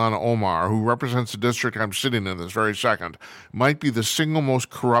Ilhan Omar, who represents the district I'm sitting in this very second, might be the single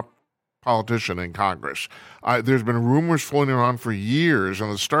most corrupt politician in Congress. There's been rumors floating around for years,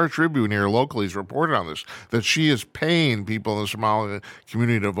 and the Star Tribune here locally has reported on this, that she is paying people in the Somali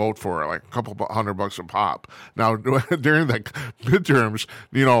community to vote for her, like a couple $100 a pop. Now, during the midterms,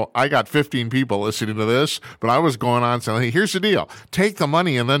 I got 15 people listening to this, but I was going on saying, hey, here's the deal. Take the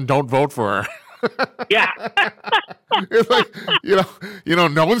money and then don't vote for her. Yeah. It's like, no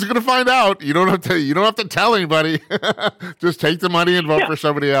one's going to find out. You don't have to tell anybody. Just take the money and vote for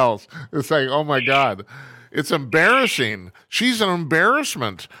somebody else. It's like, oh my God. It's embarrassing. She's an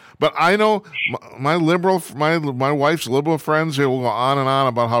embarrassment. But I know my wife's liberal friends, they will go on and on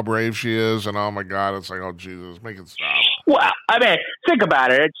about how brave she is, and oh my God, it's like, oh Jesus, make it stop. Well, think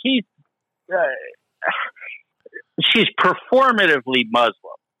about it. She's performatively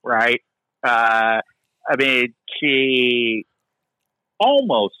Muslim, right? She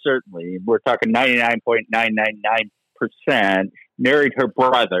almost certainly, we're talking 99.999%, married her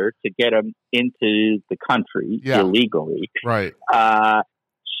brother to get him into the country illegally. Right.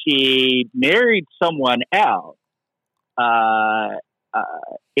 She married someone else,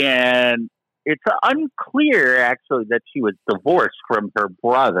 and it's unclear, actually, that she was divorced from her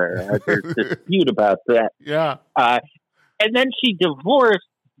brother. There's dispute about that. Yeah. And then she divorced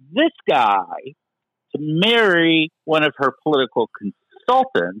this guy to marry one of her political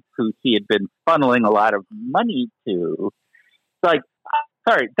consultants who she had been funneling a lot of money to. It's like,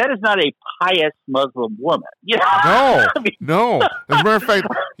 sorry, that is not a pious Muslim woman. No. As a matter of fact,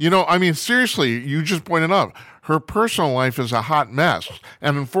 seriously, you just pointed out, her personal life is a hot mess.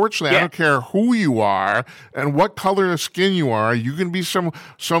 And unfortunately, I don't care who you are and what color of skin you are. You can be some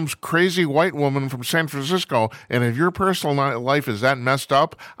crazy white woman from San Francisco, and if your personal life is that messed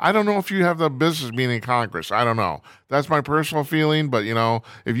up, I don't know if you have the business being in Congress. I don't know. That's my personal feeling. But,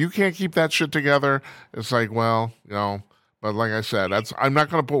 if you can't keep that shit together, it's like, well, But like I said, I'm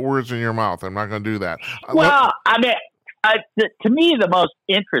not going to put words in your mouth. I'm not going to do that. Well, to me, the most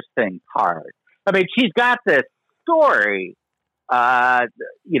interesting part, she's got this story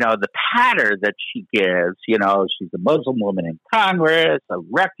the patter that she gives, she's a Muslim woman in Congress, a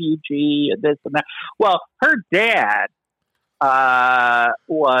refugee, and this and that. Well, her dad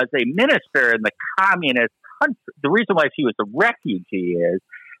was a minister in the communist country. The reason why she was a refugee is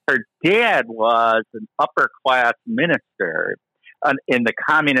her dad was an upper-class minister in the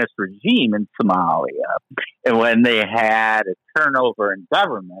communist regime in Somalia. And when they had a turnover in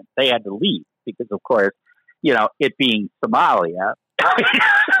government, they had to leave because, of course, it being Somalia.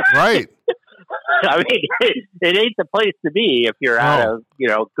 Right. I mean, it ain't the place to be if you're out of,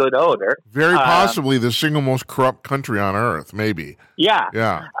 good odor. Very possibly the single most corrupt country on earth, maybe. Yeah.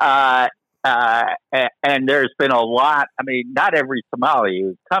 Yeah. And there's been a lot. I mean, not every Somali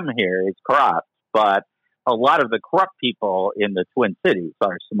who's come here is corrupt, but a lot of the corrupt people in the Twin Cities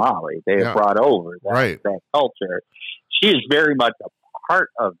are Somali. They have brought over that culture. She is very much a part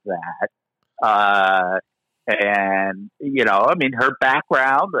of that. And, her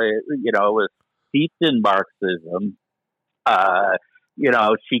background, was steeped in Marxism.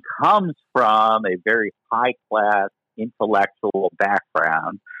 She comes from a very high-class intellectual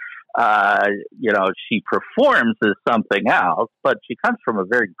background. She performs as something else, but she comes from a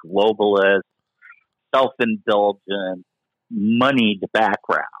very globalist, self-indulgent, moneyed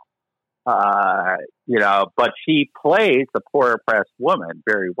background. But she plays the poor oppressed woman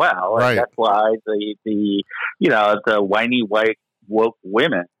very well. Right. And that's why the whiny white woke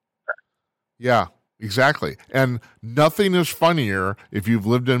women. Yeah, exactly. And nothing is funnier if you've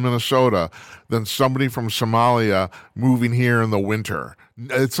lived in Minnesota than somebody from Somalia moving here in the winter.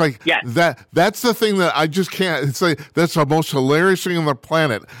 It's like that's the thing that I just can't. It's like that's the most hilarious thing on the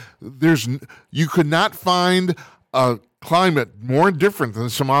planet. You could not find a climate more different than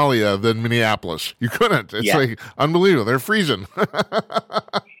Somalia than Minneapolis. You couldn't. It's like unbelievable. They're freezing.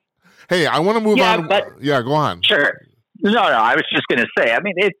 Hey, I want to move on. Go on. Sure. No. I was just going to say. I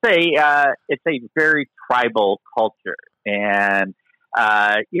mean, it's a very tribal culture, and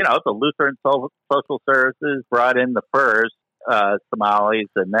the Lutheran Social Services brought in the first Somalis,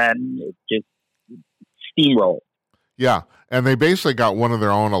 and then it just steamrolled. Yeah, and they basically got one of their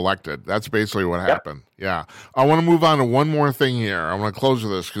own elected. That's basically what happened. Yeah. I want to move on to one more thing here. I want to close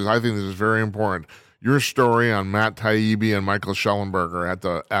with this because I think this is very important. Your story on Matt Taibbi and Michael Schellenberger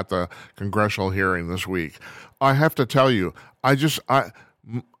at the congressional hearing this week. I have to tell you,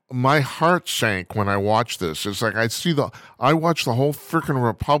 my heart sank when I watched this. It's like I watched the whole freaking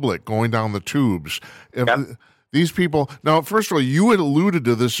republic going down the tubes. These people, now, first of all, you had alluded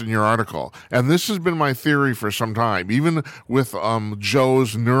to this in your article, and this has been my theory for some time, even with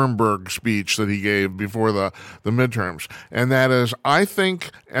Joe's Nuremberg speech that he gave before the midterms. And that is, I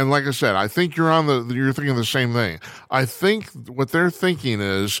think, and like I said, I think you're thinking the same thing. I think what they're thinking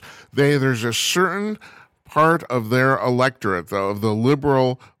is there's a certain part of their electorate, of the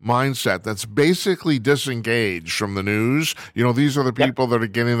liberal mindset, that's basically disengaged from the news. These are the people that are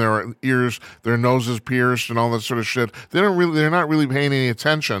getting their noses pierced and all that sort of shit. They're not really paying any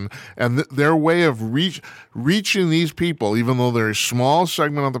attention. And their way of reaching these people, even though they're a small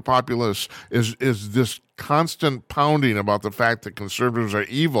segment of the populace, is this constant pounding about the fact that conservatives are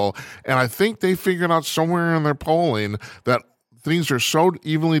evil. And I think they figured out somewhere in their polling that things are so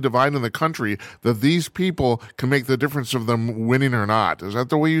evenly divided in the country that these people can make the difference of them winning or not. Is that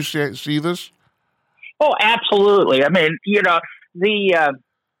the way you see this? Oh, absolutely. I mean,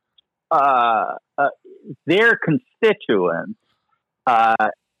 their constituents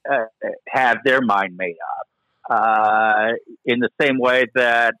have their mind made up in the same way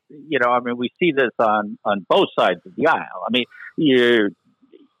that, we see this on both sides of the aisle. I mean,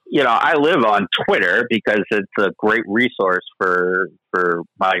 I live on Twitter because it's a great resource for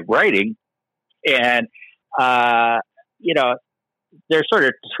my writing. And, there's sort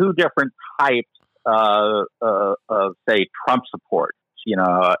of two different types of say, Trump supporters.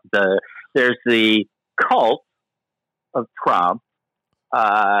 There's the cult of Trump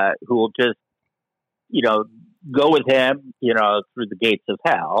who will just, go with him, through the gates of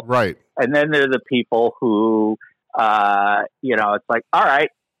hell. Right. And then there are the people who, it's like, all right,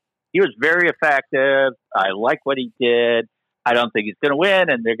 he was very effective. I like what he did. I don't think he's going to win,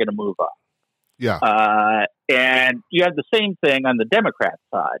 and they're going to move on. Yeah. And you have the same thing on the Democrat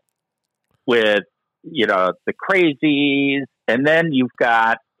side with, the crazies. And then you've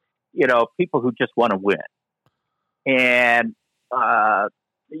got, people who just want to win. And,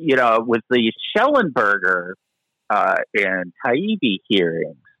 with the Schellenberger and Taibbi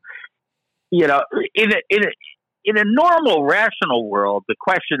hearings, in a normal, rational world, the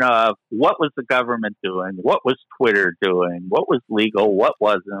question of what was the government doing, what was Twitter doing, what was legal, what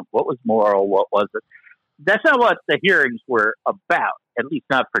wasn't, what was moral, what wasn't, that's not what the hearings were about, at least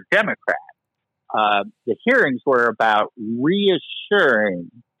not for Democrats. The hearings were about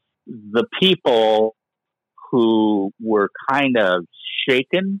reassuring the people who were kind of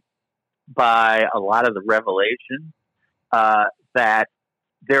shaken by a lot of the revelation that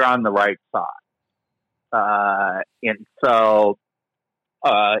they're on the right side. And so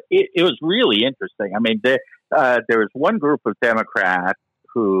it was really interesting. I mean, there was one group of Democrats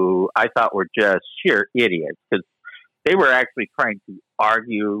who I thought were just sheer idiots because they were actually trying to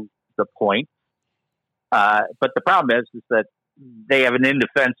argue the point. But the problem is that they have an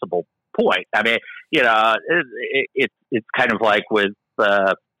indefensible point. I mean, it's kind of like with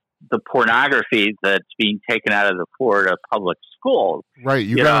the pornography that's being taken out of the Florida public schools. Right.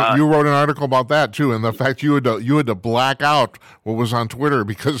 You wrote an article about that too, and the fact you had to black out what was on Twitter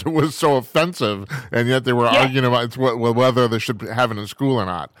because it was so offensive, and yet they were arguing about whether they should have it in school or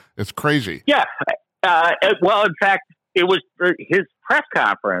not. It's crazy. Yeah. Well, in fact, it was his press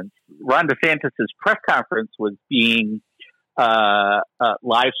conference. Ron DeSantis' press conference was being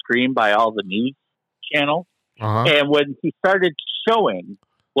live streamed by all the news channels, and when he started showing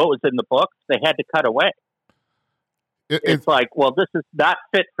what was in the books, they had to cut away. It's like, well, this is not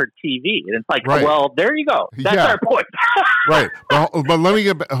fit for TV. And it's like, well, there you go. That's our point. Right. But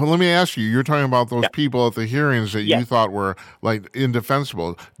let me ask you, you're talking about those people at the hearings that you thought were like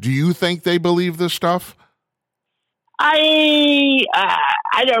indefensible. Do you think they believe this stuff? I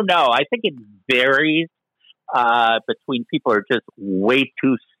don't know. I think it varies between people who are just way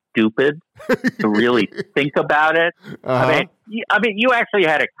too stupid to really think about it. I mean, you actually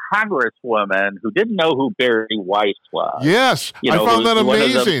had a congresswoman who didn't know who Barry Weiss was. Yes, I found that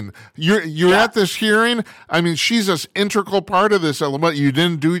amazing. You're at this hearing. I mean, she's an integral part of this element. You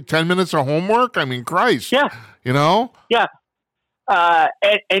didn't do 10 minutes of homework. I mean, Christ. Yeah. You know. Yeah.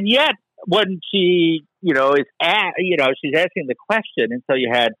 And yet, when she, she's asking the question, and so you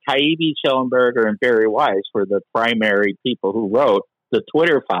had Taibbi, Schellenberger, and Barry Weiss were the primary people who wrote the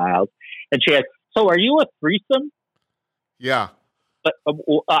Twitter files, and she asked, "So, are you a threesome?" Yeah.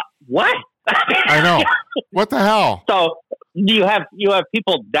 What? I know. What the hell? So you have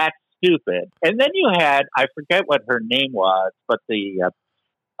people that stupid, and then you had, I forget what her name was, but the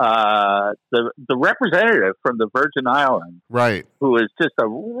representative from the Virgin Islands, right, who is just a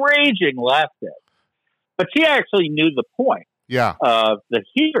raging leftist, but she actually knew the point of the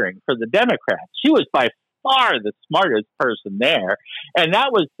hearing for the Democrats. She was by far the smartest person there, and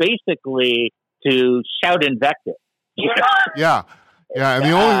that was basically to shout invective. Yeah, and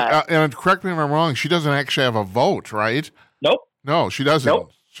the only and correct me if I'm wrong, she doesn't actually have a vote, right? Nope. No, she doesn't.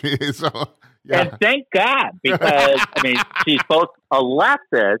 Nope. And thank God, because I mean, she's both a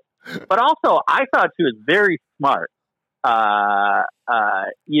leftist, but also I thought she was very smart.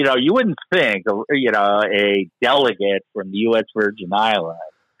 You wouldn't think, a delegate from the U.S. Virgin Islands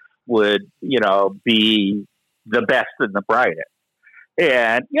would, be the best and the brightest.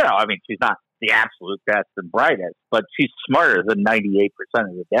 And, I mean, she's not the absolute best and brightest, but she's smarter than 98%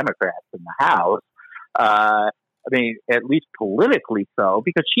 of the Democrats in the House. I mean, at least politically so,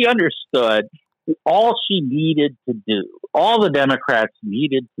 because she understood all she needed to do, all the Democrats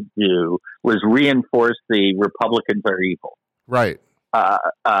needed to do was reinforce the Republicans are evil. Right.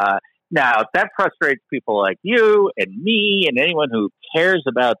 Now, that frustrates people like you and me and anyone who cares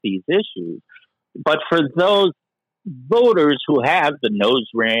about these issues. But for those voters who have the nose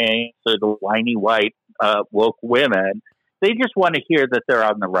rings or the whiny white woke women, they just want to hear that they're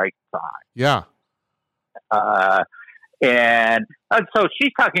on the right side. Yeah. And so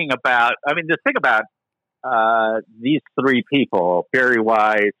she's talking about, I mean, the thing about these three people, Barry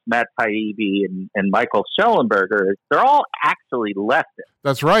Weiss, Matt Taibbi, and Michael Schellenberger, they're all actually leftists.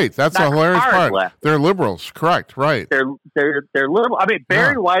 That's right. That's a hilarious part. Leftists. They're liberals. Correct. Right. They're liberal. I mean,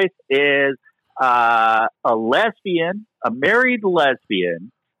 Barry Weiss is a lesbian, a married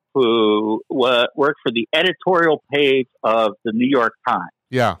lesbian who worked for the editorial page of the New York Times.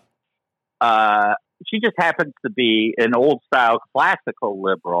 Yeah. She just happens to be an old-style classical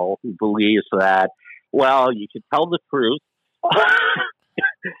liberal who believes that, well, you should tell the truth.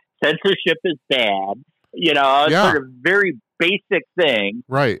 Censorship is bad. Sort of very basic thing.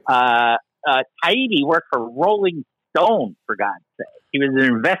 Right. Taibbi worked for Rolling Stone, for God's sake. He was an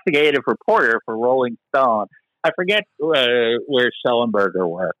investigative reporter for Rolling Stone. I forget where Schellenberger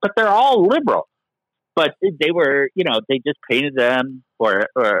worked, but they're all liberal. But they were, they just painted them, or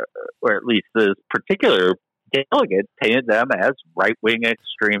at least this particular delegate painted them as right-wing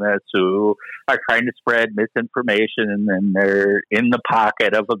extremists who are trying to spread misinformation, and they're in the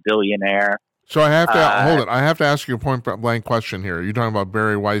pocket of a billionaire. So I have to hold it. I have to ask you a point-blank question here. You're talking about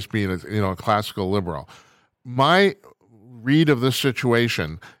Barry Weiss being a classical liberal. my read of this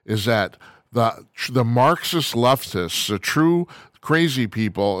situation is that the Marxist leftists, the true crazy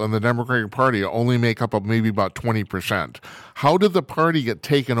people in the Democratic Party, only make up of maybe about 20%. How did the party get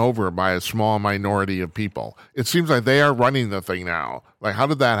taken over by a small minority of people? It seems like they are running the thing now. Like, how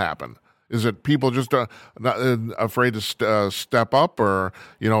did that happen? Is it people just not afraid to step up, or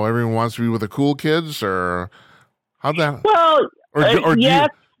everyone wants to be with the cool kids, or how'd that? Well, or yes.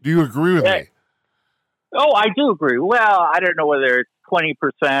 Do you agree with me? Oh, I do agree. Well, I don't know whether it's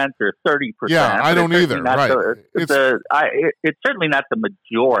 20% or 30%. Yeah, I don't either. Right. It's certainly not the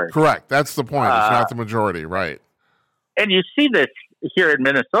majority. Correct. That's the point. It's not the majority. Right. And you see this here in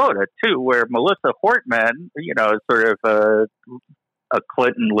Minnesota, too, where Melissa Hortman, is sort of a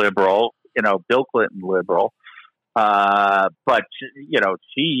Clinton liberal, Bill Clinton liberal. But,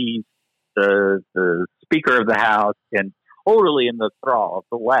 she's the Speaker of the House and totally in the thrall of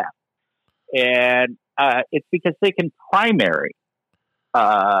the left. And it's because they can primary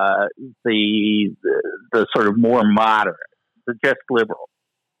the sort of more moderate, the just liberal.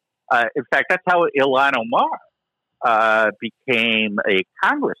 In fact, that's how Ilhan Omar became a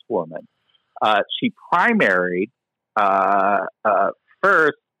congresswoman. She primaried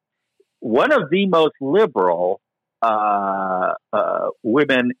first one of the most liberal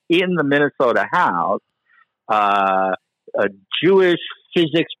women in the Minnesota House, a Jewish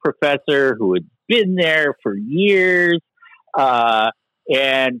physics professor who had been there for years.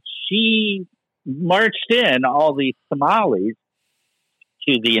 And she marched in all these Somalis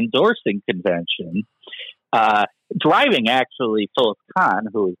to the endorsing convention, driving actually Phyllis Khan,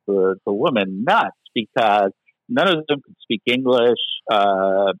 who is the woman, nuts, because none of them could speak English.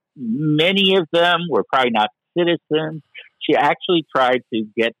 Many of them were probably not citizens. She actually tried to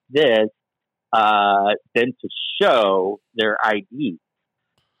get this then to show their ID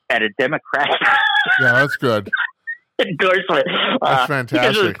at a Democratic. Yeah, that's good. Endorsement. That's fantastic.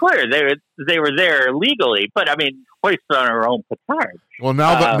 Because it was clear they were there legally, but I mean, hoisted on her own petard. Well,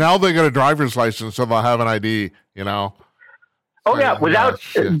 now they got a driver's license, so they'll have an ID. Oh yeah, without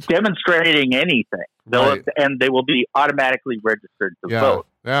demonstrating anything, right. And they will be automatically registered to vote.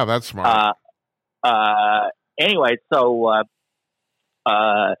 Yeah, that's smart. Anyway, so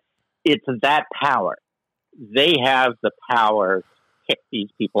it's that power. They have the power to kick these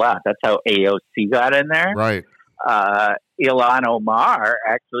people out. That's how AOC got in there. Right. Ilhan Omar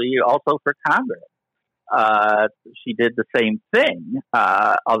actually also for Congress. She did the same thing,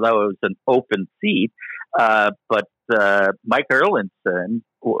 although it was an open seat. But Mike Erlandson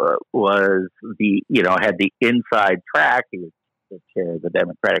was had the inside track. He was the chair of the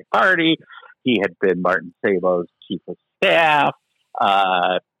Democratic Party. He had been Martin Sabo's chief of staff.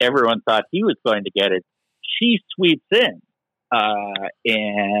 Everyone thought he was going to get it. She sweeps in,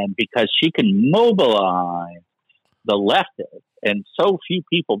 and because she can mobilize the leftists, and so few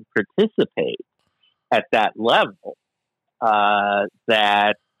people participate at that level,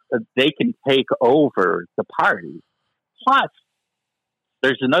 that they can take over the party. Plus,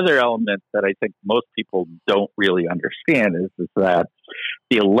 there's another element that I think most people don't really understand is that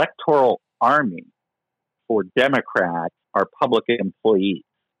the electoral army for Democrats are public employees,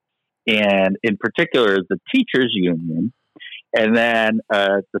 and in particular the teachers union, and then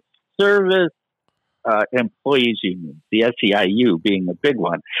the service employees union, the SEIU being a big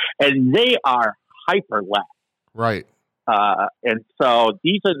one, and they are hyper left. Right. And so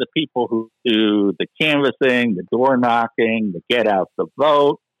these are the people who do the canvassing, the door knocking, the get out the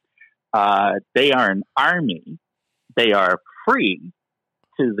vote. They are an army. They are free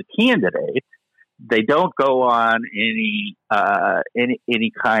to the candidate. They don't go on any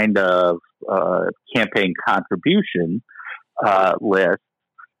kind of campaign contribution list,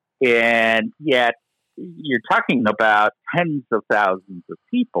 and yet you're talking about tens of thousands of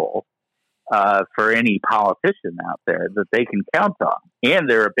people for any politician out there that they can count on, and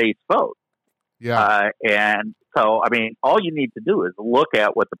they're a base vote. Yeah. And so, I mean, all you need to do is look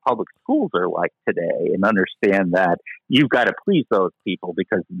at what the public schools are like today and understand that you've got to please those people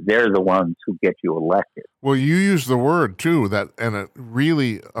because they're the ones who get you elected. Well, you use the word, too, and it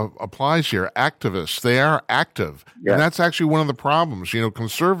really applies here, activists. They are active. Yeah. And that's actually one of the problems.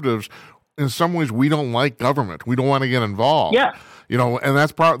 Conservatives, in some ways, we don't like government. We don't want to get involved. Yeah. And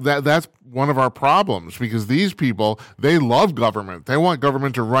that's that's one of our problems, because these people, they love government. They want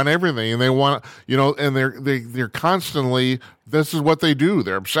government to run everything, and they want, and they're constantly, this is what they do.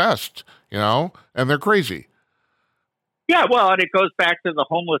 They're obsessed, and they're crazy. Yeah, well, and it goes back to the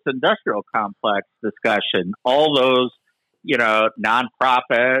homeless industrial complex discussion. All those,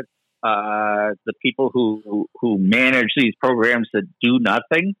 nonprofits, the people who manage these programs that do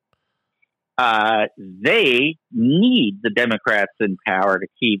nothing, they need the Democrats in power to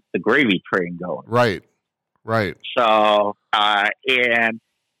keep the gravy train going. Right. So,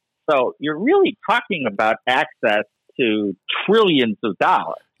 so you're really talking about access to trillions of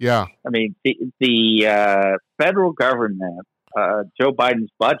dollars. Yeah. I mean, the federal government, Joe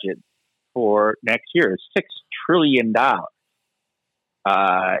Biden's budget for next year is $6 trillion.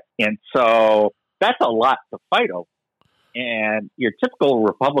 And so that's a lot to fight over. And your typical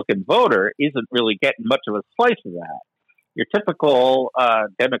Republican voter isn't really getting much of a slice of that. Your typical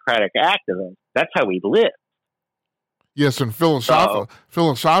Democratic activist, that's how we live. Yes, and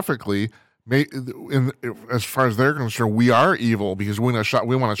philosophically, as far as they're concerned, we are evil because we want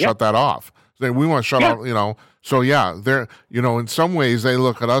to shut that off. We want to shut off, So they're, in some ways they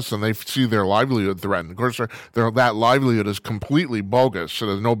look at us and they see their livelihood threatened. Of course, that livelihood is completely bogus. So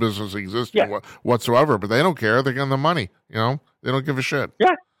there's no business existing whatsoever. But they don't care. They're getting the money. They don't give a shit.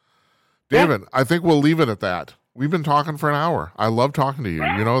 Yeah, David, I think we'll leave it at that. We've been talking for an hour. I love talking to you.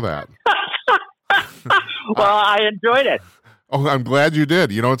 You know that. Well, I enjoyed it. Oh, I'm glad you did.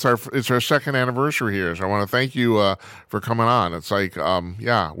 It's our second anniversary here, so I want to thank you for coming on. It's like,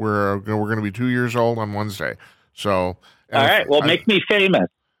 we're going to be 2 years old on Wednesday. So, all right, well, make me famous.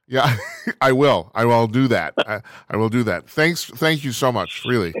 Yeah, I will. I will do that. I will do that. Thank you so much,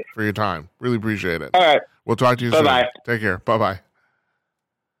 really, for your time. Really appreciate it. All right, we'll talk to you soon. Bye-bye. Take care. Bye-bye.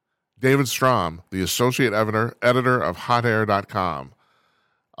 David Strom, the associate editor of HotAir.com.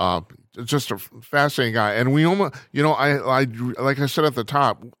 Just a fascinating guy. And we almost, I like I said at the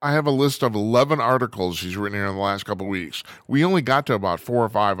top, I have a list of 11 articles he's written here in the last couple of weeks. We only got to about 4 or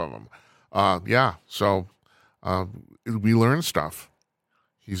 5 of them. So we learned stuff.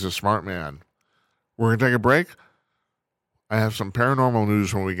 He's a smart man. We're going to take a break. I have some paranormal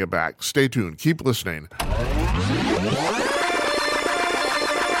news when we get back. Stay tuned. Keep listening.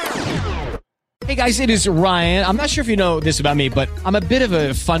 Hey guys, it is Ryan. I'm not sure if you know this about me, but I'm a bit of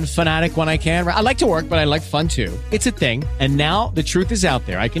a fun fanatic when I can. I like to work, but I like fun too. It's a thing. And now the truth is out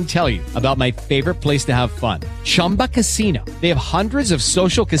there. I can tell you about my favorite place to have fun. Chumba Casino. They have hundreds of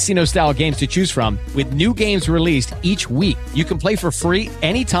social casino style games to choose from with new games released each week. You can play for free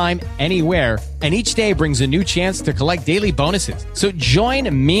anytime, anywhere. And each day brings a new chance to collect daily bonuses. So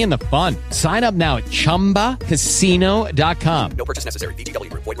join me in the fun. Sign up now at ChumbaCasino.com. No purchase necessary.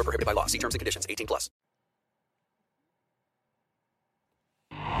 VGW. Void where prohibited by law. See terms and conditions. 18+.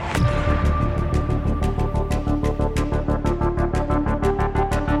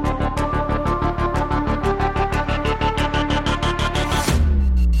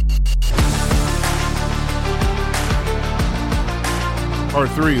 Part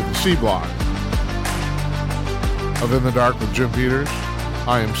 3 of the C Block of In the Dark with Jim Peters.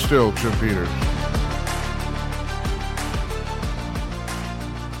 I am still Jim Peters.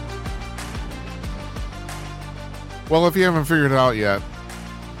 Well, if you haven't figured it out yet,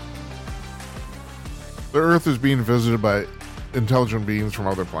 the Earth is being visited by intelligent beings from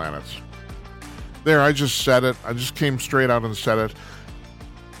other planets. There, I just said it. I just came straight out and said it.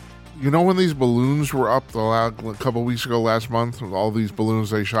 When these balloons were up a couple weeks ago, last month, all these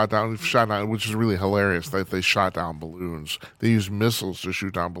balloons they shot down, which is really hilarious that they shot down balloons. They used missiles to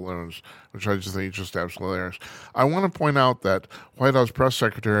shoot down balloons, which I just think is just absolutely hilarious. I want to point out that White House Press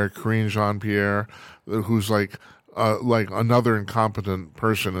Secretary Karine Jean-Pierre, who's like another incompetent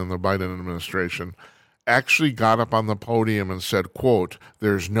person in the Biden administration, actually got up on the podium and said, quote,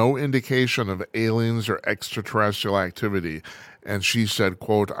 "There's no indication of aliens or extraterrestrial activity." And she said,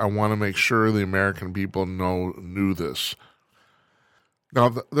 quote, "I want to make sure the American people knew this." Now,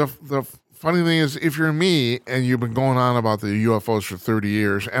 the funny thing is, if you're me and you've been going on about the UFOs for 30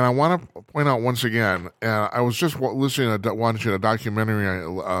 years, and I want to point out once again, I was just watching a documentary,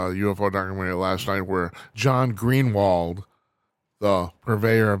 a UFO documentary last night where John Greenwald, the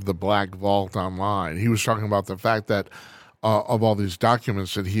purveyor of the Black Vault Online, he was talking about the fact that of all these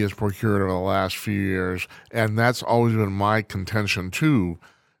documents that he has procured over the last few years, and that's always been my contention too.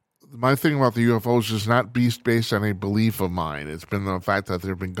 My thing about the UFOs is not based on a belief of mine. It's been the fact that there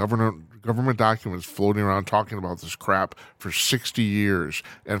have been government documents floating around talking about this crap for 60 years,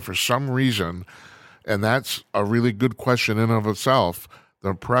 and for some reason, and that's a really good question in and of itself,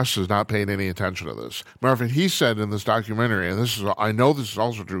 the press is not paying any attention to this. Matter of fact, he said in this documentary, and I know this is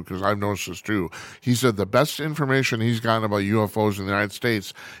also true because I've noticed this too, he said the best information he's gotten about UFOs in the United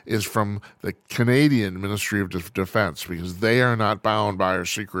States is from the Canadian Ministry of Defense, because they are not bound by our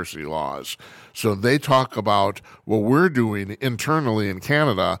secrecy laws. So they talk about what we're doing internally in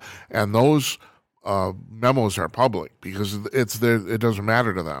Canada, and those memos are public because it doesn't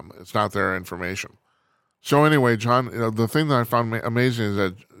matter to them. It's not their information. So anyway, John, the thing that I found amazing is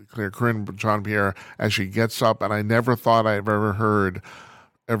that Corinne Jean-Pierre, as she gets up, and I never thought I'd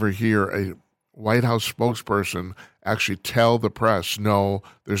ever hear a White House spokesperson actually tell the press, no,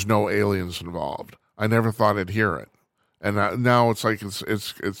 there's no aliens involved. I never thought I'd hear it. And now it's like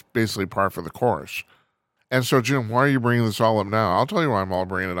it's basically par for the course. And so, Jim, why are you bringing this all up now? I'll tell you why I'm all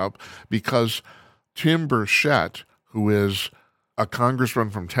bringing it up. Because Tim Burchett, who is a congressman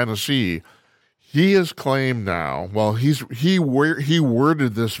from Tennessee, he has claimed now, well, he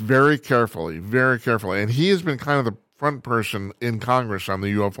worded this very carefully, and he has been kind of the front person in Congress on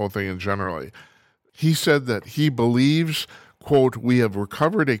the UFO thing and generally. He said that he believes, quote, we have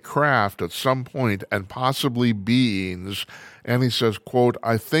recovered a craft at some point and possibly beings, and he says, quote,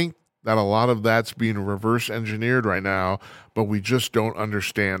 I think that a lot of that's being reverse engineered right now, but we just don't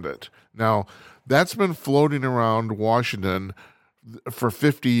understand it. Now, that's been floating around Washington for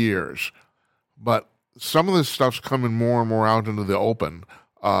 50 years. But some of this stuff's coming more and more out into the open,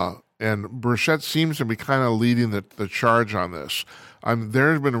 and Burchett seems to be kind of leading the charge on this.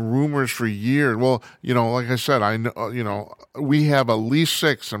 There's been rumors for years. Well, like I said, I know, we have at least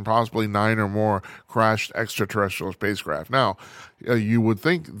 6 and possibly 9 or more crashed extraterrestrial spacecraft. Now, you would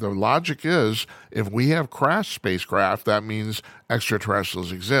think the logic is if we have crashed spacecraft, that means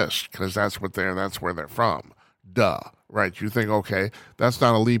extraterrestrials exist because that's where they're from. Duh. Right, you think, okay, that's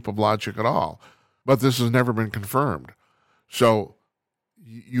not a leap of logic at all. But this has never been confirmed. So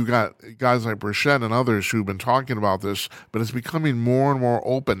you got guys like Burchett and others who've been talking about this, but it's becoming more and more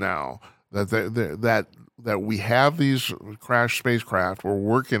open now that we have these crashed spacecraft, we're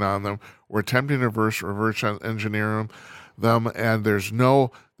working on them, we're attempting to reverse engineer them, and there's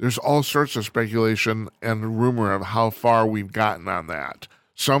all sorts of speculation and rumor of how far we've gotten on that.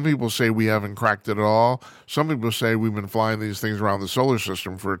 Some people say we haven't cracked it at all. Some people say we've been flying these things around the solar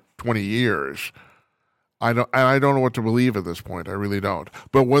system for 20 years. I don't know what to believe at this point. I really don't.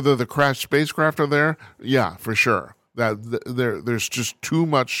 But whether the crashed spacecraft are there, yeah, for sure. There's just too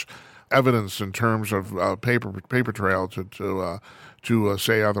much evidence in terms of paper trail to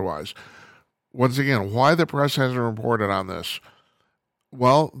say otherwise. Once again, why the press hasn't reported on this?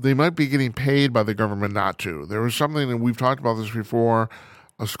 Well, they might be getting paid by the government not to. There was something that we've talked about this before.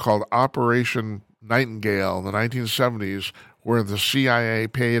 It's called Operation Nightingale in the 1970s, where the CIA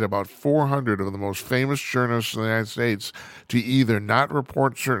paid about 400 of the most famous journalists in the United States to either not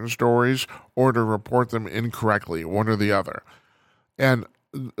report certain stories or to report them incorrectly, one or the other. And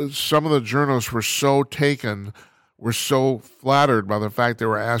some of the journalists were so flattered by the fact they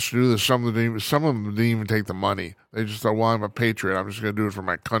were asked to do this. Some of them didn't even take the money. They just thought, well, I'm a patriot. I'm just going to do it for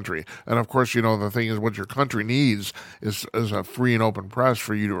my country. And, of course, the thing is what your country needs is a free and open press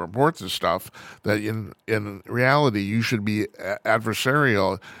for you to report this stuff that in reality you should be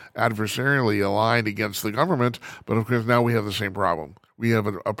adversarially aligned against the government. But, of course, now we have the same problem. We have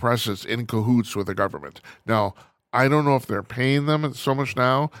a press that's in cahoots with the government. Now, I don't know if they're paying them so much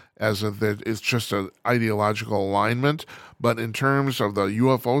now as if it's just an ideological alignment, but in terms of the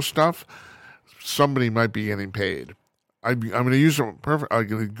UFO stuff, somebody might be getting paid. I'm going to use a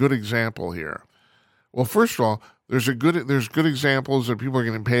good example here. Well, first of all, there's good examples that people are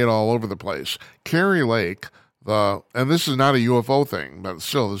getting paid all over the place. Carrie Lake, and this is not a UFO thing, but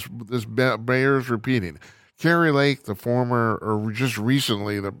still, this bears repeating. Carrie Lake, the former, or just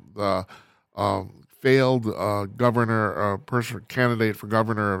recently, the failed candidate for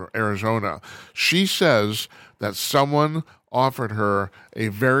governor of Arizona. She says that someone offered her a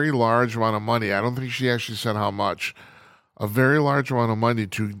very large amount of money. I don't think she actually said how much. A very large amount of money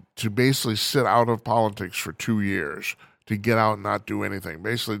to basically sit out of politics for 2 years, to get out and not do anything,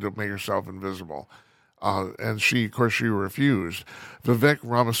 basically to make herself invisible. And she refused. Vivek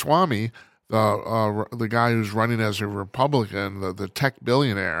Ramaswamy, the guy who's running as a Republican, the tech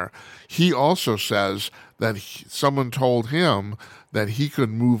billionaire, he also says that someone told him that he could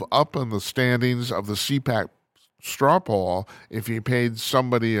move up in the standings of the CPAC straw poll if he paid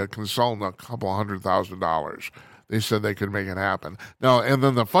somebody, a consultant, a couple $100,000. They said they could make it happen. Now, and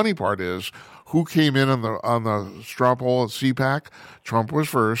then the funny part is, who came in on the straw poll at CPAC? Trump was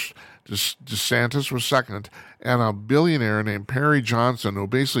first, DeSantis was second, and a billionaire named Perry Johnson, who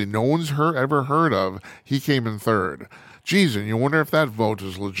basically no one's ever heard of, he came in third. Geez, and you wonder if that vote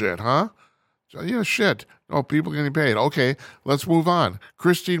is legit, huh? So, yeah, shit. No, people getting paid. Okay, let's move on.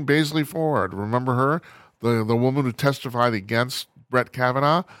 Christine Baszler Ford, remember her? The woman who testified against Brett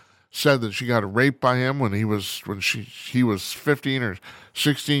Kavanaugh, said that she got raped by him when he was 15 or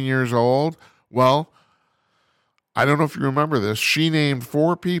 16 years old. Well, I don't know if you remember this. She named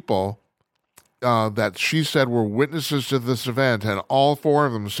 4 people that she said were witnesses to this event, and all 4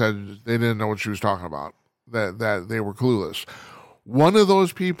 of them said they didn't know what she was talking about, that they were clueless. one of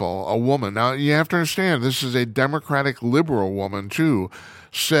those people, a woman, now you have to understand, this is a Democratic liberal woman too,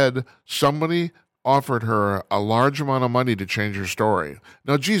 said somebody offered her a large amount of money to change her story.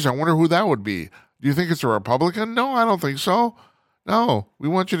 Now, geez, I wonder who that would be. Do you think it's a Republican? No, I don't think so. No, we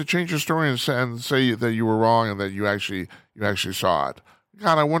want you to change your story and say that you were wrong and that you actually saw it.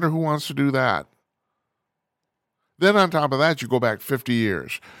 God, I wonder who wants to do that. Then on top of that, you go back 50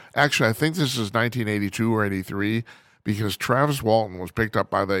 years. Actually, I think this is 1982 or 83, because Travis Walton was picked up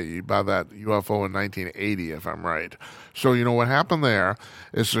by that UFO in 1980, if I'm right. So you know what happened there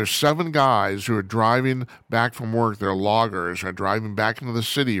is there's 7 guys who are driving back from work. They're loggers, are driving back into the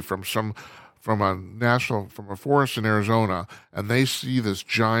city from a forest in Arizona, and they see this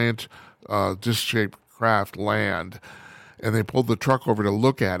giant disc-shaped craft land. And they pulled the truck over to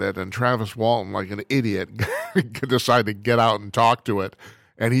look at it, and Travis Walton, like an idiot, decided to get out and talk to it.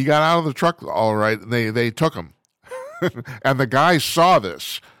 And he got out of the truck all right, and they took him. And the guys saw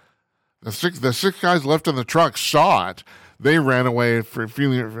this. The six guys left in the truck saw it. They ran away fearing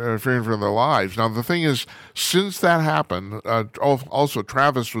for their lives. Now, the thing is, since that happened, also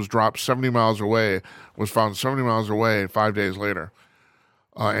Travis was dropped 70 miles away, was found 70 miles away 5 days later.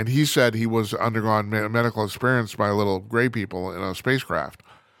 And he said he was undergone medical experience by little gray people in a spacecraft.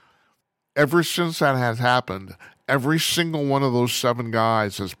 Ever since that has happened, every single one of those 7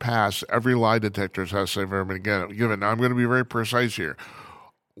 guys has passed every lie detector test they've ever been given. Now, I'm going to be very precise here.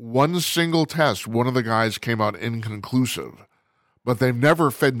 One single test, one of the guys came out inconclusive. But they've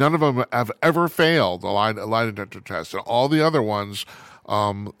never none of them have ever failed the lie detector test. And all the other ones,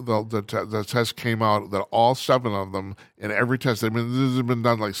 the test came out that all 7 of them in every test, this has been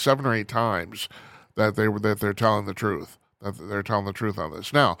done like 7 or 8 times, that they're telling the truth. That they're telling the truth on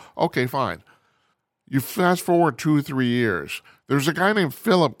this. Now, okay, fine. You fast forward 2 or 3 years. There's a guy named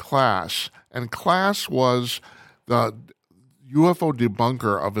Philip Klass, and Klass was the UFO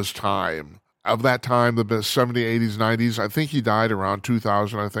debunker of his time. Of that time, the 70s, 80s, 90s. I think he died around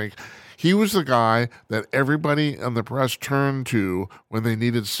 2000, I think. He was the guy that everybody in the press turned to when they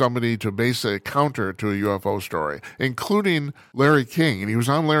needed somebody to base a counter to a UFO story, including Larry King. And he was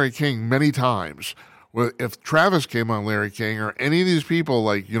on Larry King many times. Well, if Travis came on Larry King or any of these people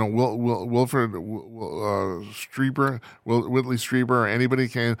like, Whitley Strieber, or anybody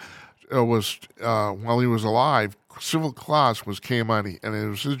came, while he was alive, Civil Klass came on, and it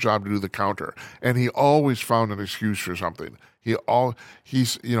was his job to do the counter, and he always found an excuse for something. He debunked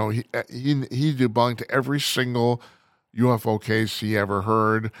every single UFO case he ever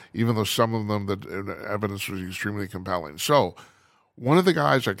heard, even though some of them the evidence was extremely compelling. So, one of the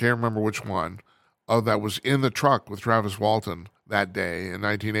guys, I can't remember which one, that was in the truck with Travis Walton that day in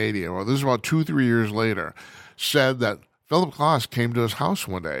 1980. Well, this is about 2-3 years later. Said that Philip Klass came to his house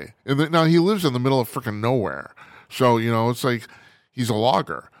one day. Now, he lives in the middle of freaking nowhere. So, it's like he's a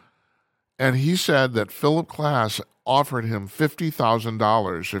logger. And he said that Philip Klass offered him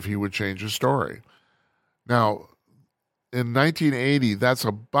 $50,000 if he would change his story. Now, in 1980, that's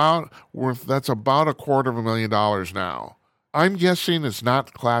about $250,000 now. I'm guessing it's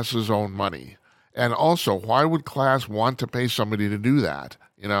not Klass's own money. And also, why would Klass want to pay somebody to do that,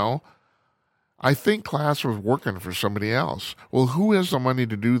 I think Klass was working for somebody else. Well, who has the money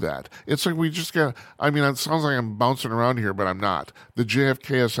to do that? It's like it sounds like I'm bouncing around here, but I'm not. The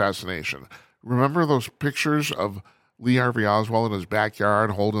JFK assassination. Remember those pictures of Lee Harvey Oswald in his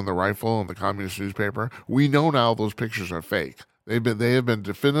backyard holding the rifle in the communist newspaper? We know now those pictures are fake. They have been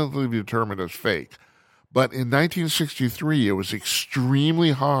definitively determined as fake. But in 1963, it was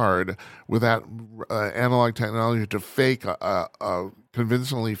extremely hard with that analog technology to fake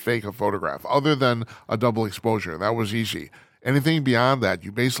convincingly fake a photograph, other than a double exposure. That was easy. Anything beyond that,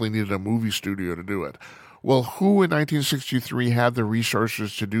 you basically needed a movie studio to do it. Well, who in 1963 had the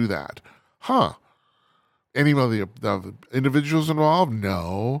resources to do that? Any of the individuals involved?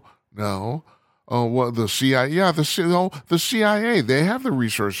 No. Oh, well, the CIA, the CIA, they have the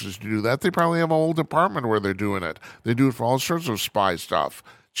resources to do that. They probably have a whole department where they're doing it. They do it for all sorts of spy stuff.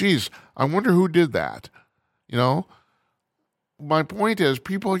 Geez, I wonder who did that. My point is,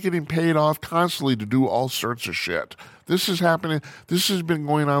 people are getting paid off constantly to do all sorts of shit. This is happening. This has been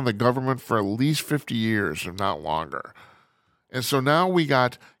going on in the government for at least 50 years, if not longer. And so now we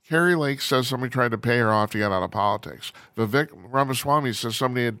got Carrie Lake says somebody tried to pay her off to get out of politics. Vivek Ramaswamy says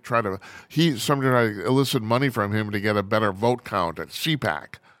somebody tried to elicit money from him to get a better vote count at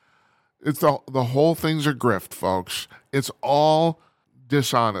CPAC. It's the whole thing's a grift, folks. It's all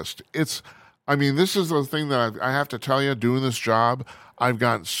dishonest. This is the thing that I have to tell you, doing this job, I've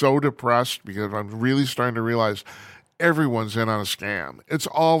gotten so depressed because I'm really starting to realize everyone's in on a scam. It's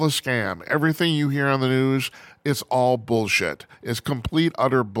all a scam. Everything you hear on the news, It's all bullshit. It's complete,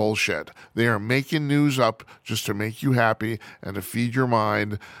 utter bullshit. They are making news up just to make you happy and to feed your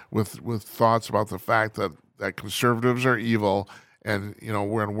mind with thoughts about the fact that conservatives are evil, and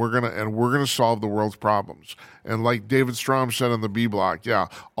we're gonna solve the world's problems. And like David Strom said on the B Block, yeah,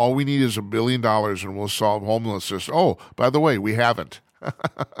 all we need is $1 billion and we'll solve homelessness. Oh, by the way, we haven't.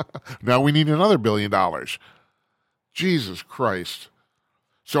 Now we need another $1 billion. Jesus Christ.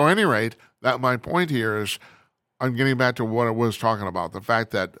 So at any rate, my point here is, I'm getting back to what I was talking about, the fact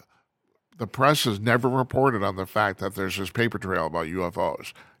that the press has never reported on the fact that there's this paper trail about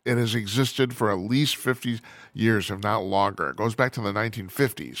UFOs. It has existed for at least 50 years, if not longer. It goes back to the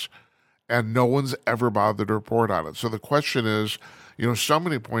 1950s, and no one's ever bothered to report on it. So the question is,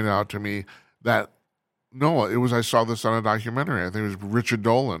 somebody pointed out to me that, no, I saw this on a documentary. I think it was Richard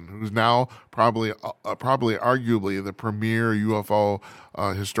Dolan, who's now probably arguably the premier UFO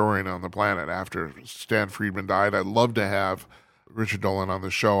historian on the planet after Stan Friedman died. I'd love to have Richard Dolan on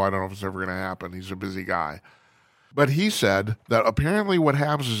the show. I don't know if it's ever going to happen. He's a busy guy. But he said that apparently what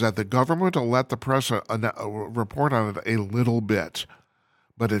happens is that the government will let the press report on it a little bit.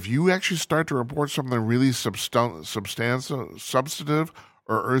 But if you actually start to report something really substantive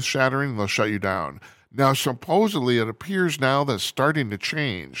or earth-shattering, they'll shut you down. Now, supposedly, it appears now that's starting to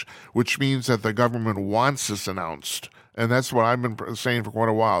change, which means that the government wants this announced. And that's what I've been saying for quite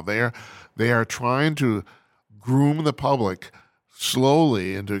a while. They are trying to groom the public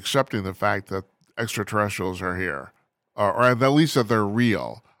slowly into accepting the fact that extraterrestrials are here, or at least that they're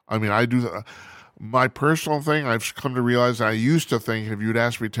real. I mean, my personal thing, I've come to realize that I used to think, if you'd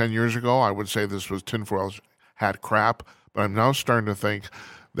asked me 10 years ago, I would say this was tinfoil hat crap, but I'm now starting to think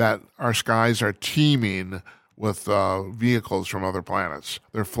that our skies are teeming with vehicles from other planets.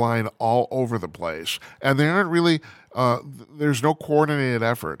 They're flying all over the place, and they aren't really, there's no coordinated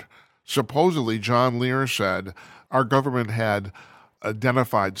effort. Supposedly, John Lear said our government had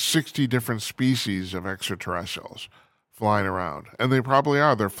identified 60 different species of extraterrestrials flying around. And they probably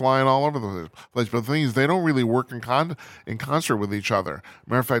are. They're flying all over the place. But the thing is, they don't really work in concert with each other.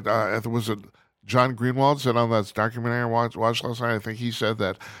 Matter of fact, John Greenwald said on that documentary I watched last night, I think he said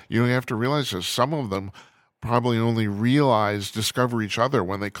that, you have to realize that some of them probably only discover each other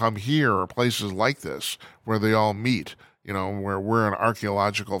when they come here or places like this where they all meet, where we're an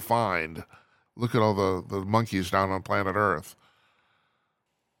archaeological find. Look at all the monkeys down on planet Earth.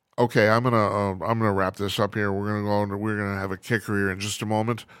 Okay, I'm gonna wrap this up here. We're gonna have a kicker here in just a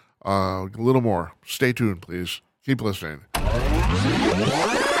moment. A little more. Stay tuned, please. Keep listening.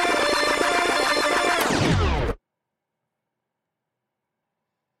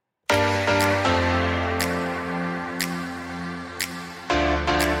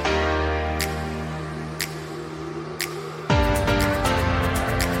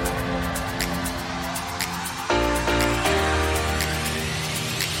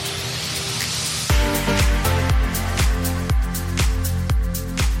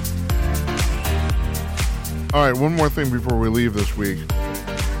 All right, one more thing before we leave this week.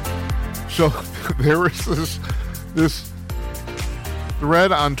 So there was this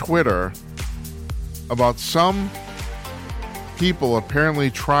thread on Twitter about some people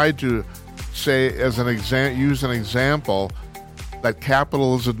apparently tried to use an example that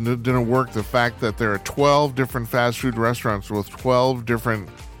capitalism didn't work. The fact that there are 12 different fast food restaurants with 12 different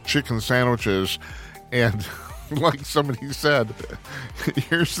chicken sandwiches, and like somebody said,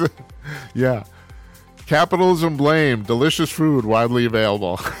 capitalism blamed, delicious food widely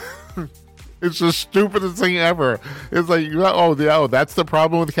available. It's the stupidest thing ever. It's like, that's the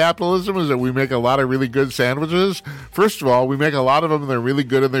problem with capitalism, is that we make a lot of really good sandwiches. First of all, we make a lot of them and they're really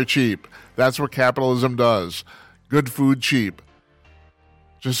good and they're cheap. That's what capitalism does. Good food, cheap.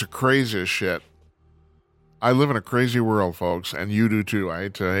 Just the craziest shit. I live in a crazy world, folks, and you do too. I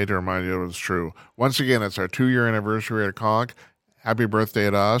hate to remind you that it's true. Once again, it's our 2-year anniversary at Conk. Happy birthday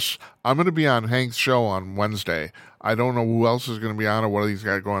to us. I'm going to be on Hank's show on Wednesday. I don't know who else is going to be on or what he's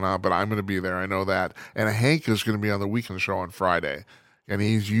got going on, but I'm going to be there. I know that. And Hank is going to be on the weekend show on Friday. And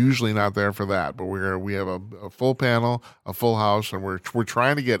he's usually not there for that. But we have a full panel, a full house, and we're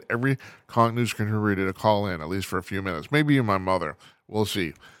trying to get every Conk News contributor to call in, at least for a few minutes. Maybe even my mother. We'll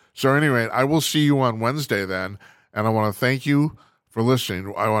see. So anyway, I will see you on Wednesday then. And I want to thank you for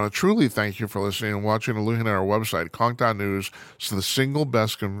listening. I want to truly thank you for listening and watching and looking at our website, conk.news. It's the single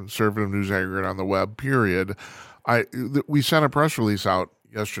best conservative news aggregator on the web, period. We sent a press release out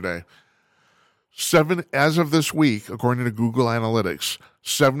yesterday. As of this week, according to Google Analytics,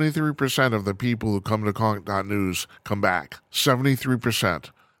 73% of the people who come to conk.news come back.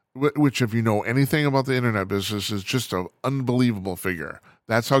 73%. Which, if you know anything about the internet business, is just an unbelievable figure.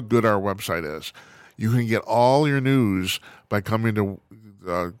 That's how good our website is. You can get all your news by coming to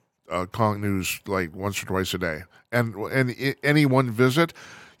conk.news like once or twice a day. And any one visit,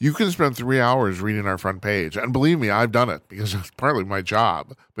 you can spend 3 hours reading our front page. And believe me, I've done it because it's partly my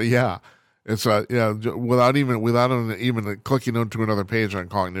job. But yeah, it's without even clicking onto another page on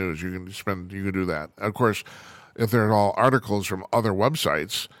Conk News, you can do that. Of course, if they're all articles from other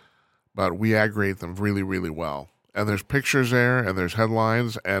websites, but we aggregate them really, really well. And there's pictures there, and there's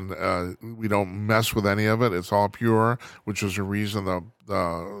headlines, and we don't mess with any of it. It's all pure, which is the reason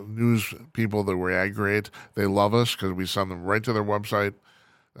the news people that we aggregate, they love us because we send them right to their website.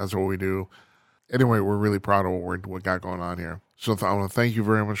 That's what we do. Anyway, we're really proud of what we got going on here. So I want to thank you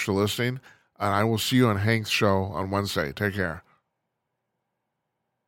very much for listening, and I will see you on Hank's show on Wednesday. Take care.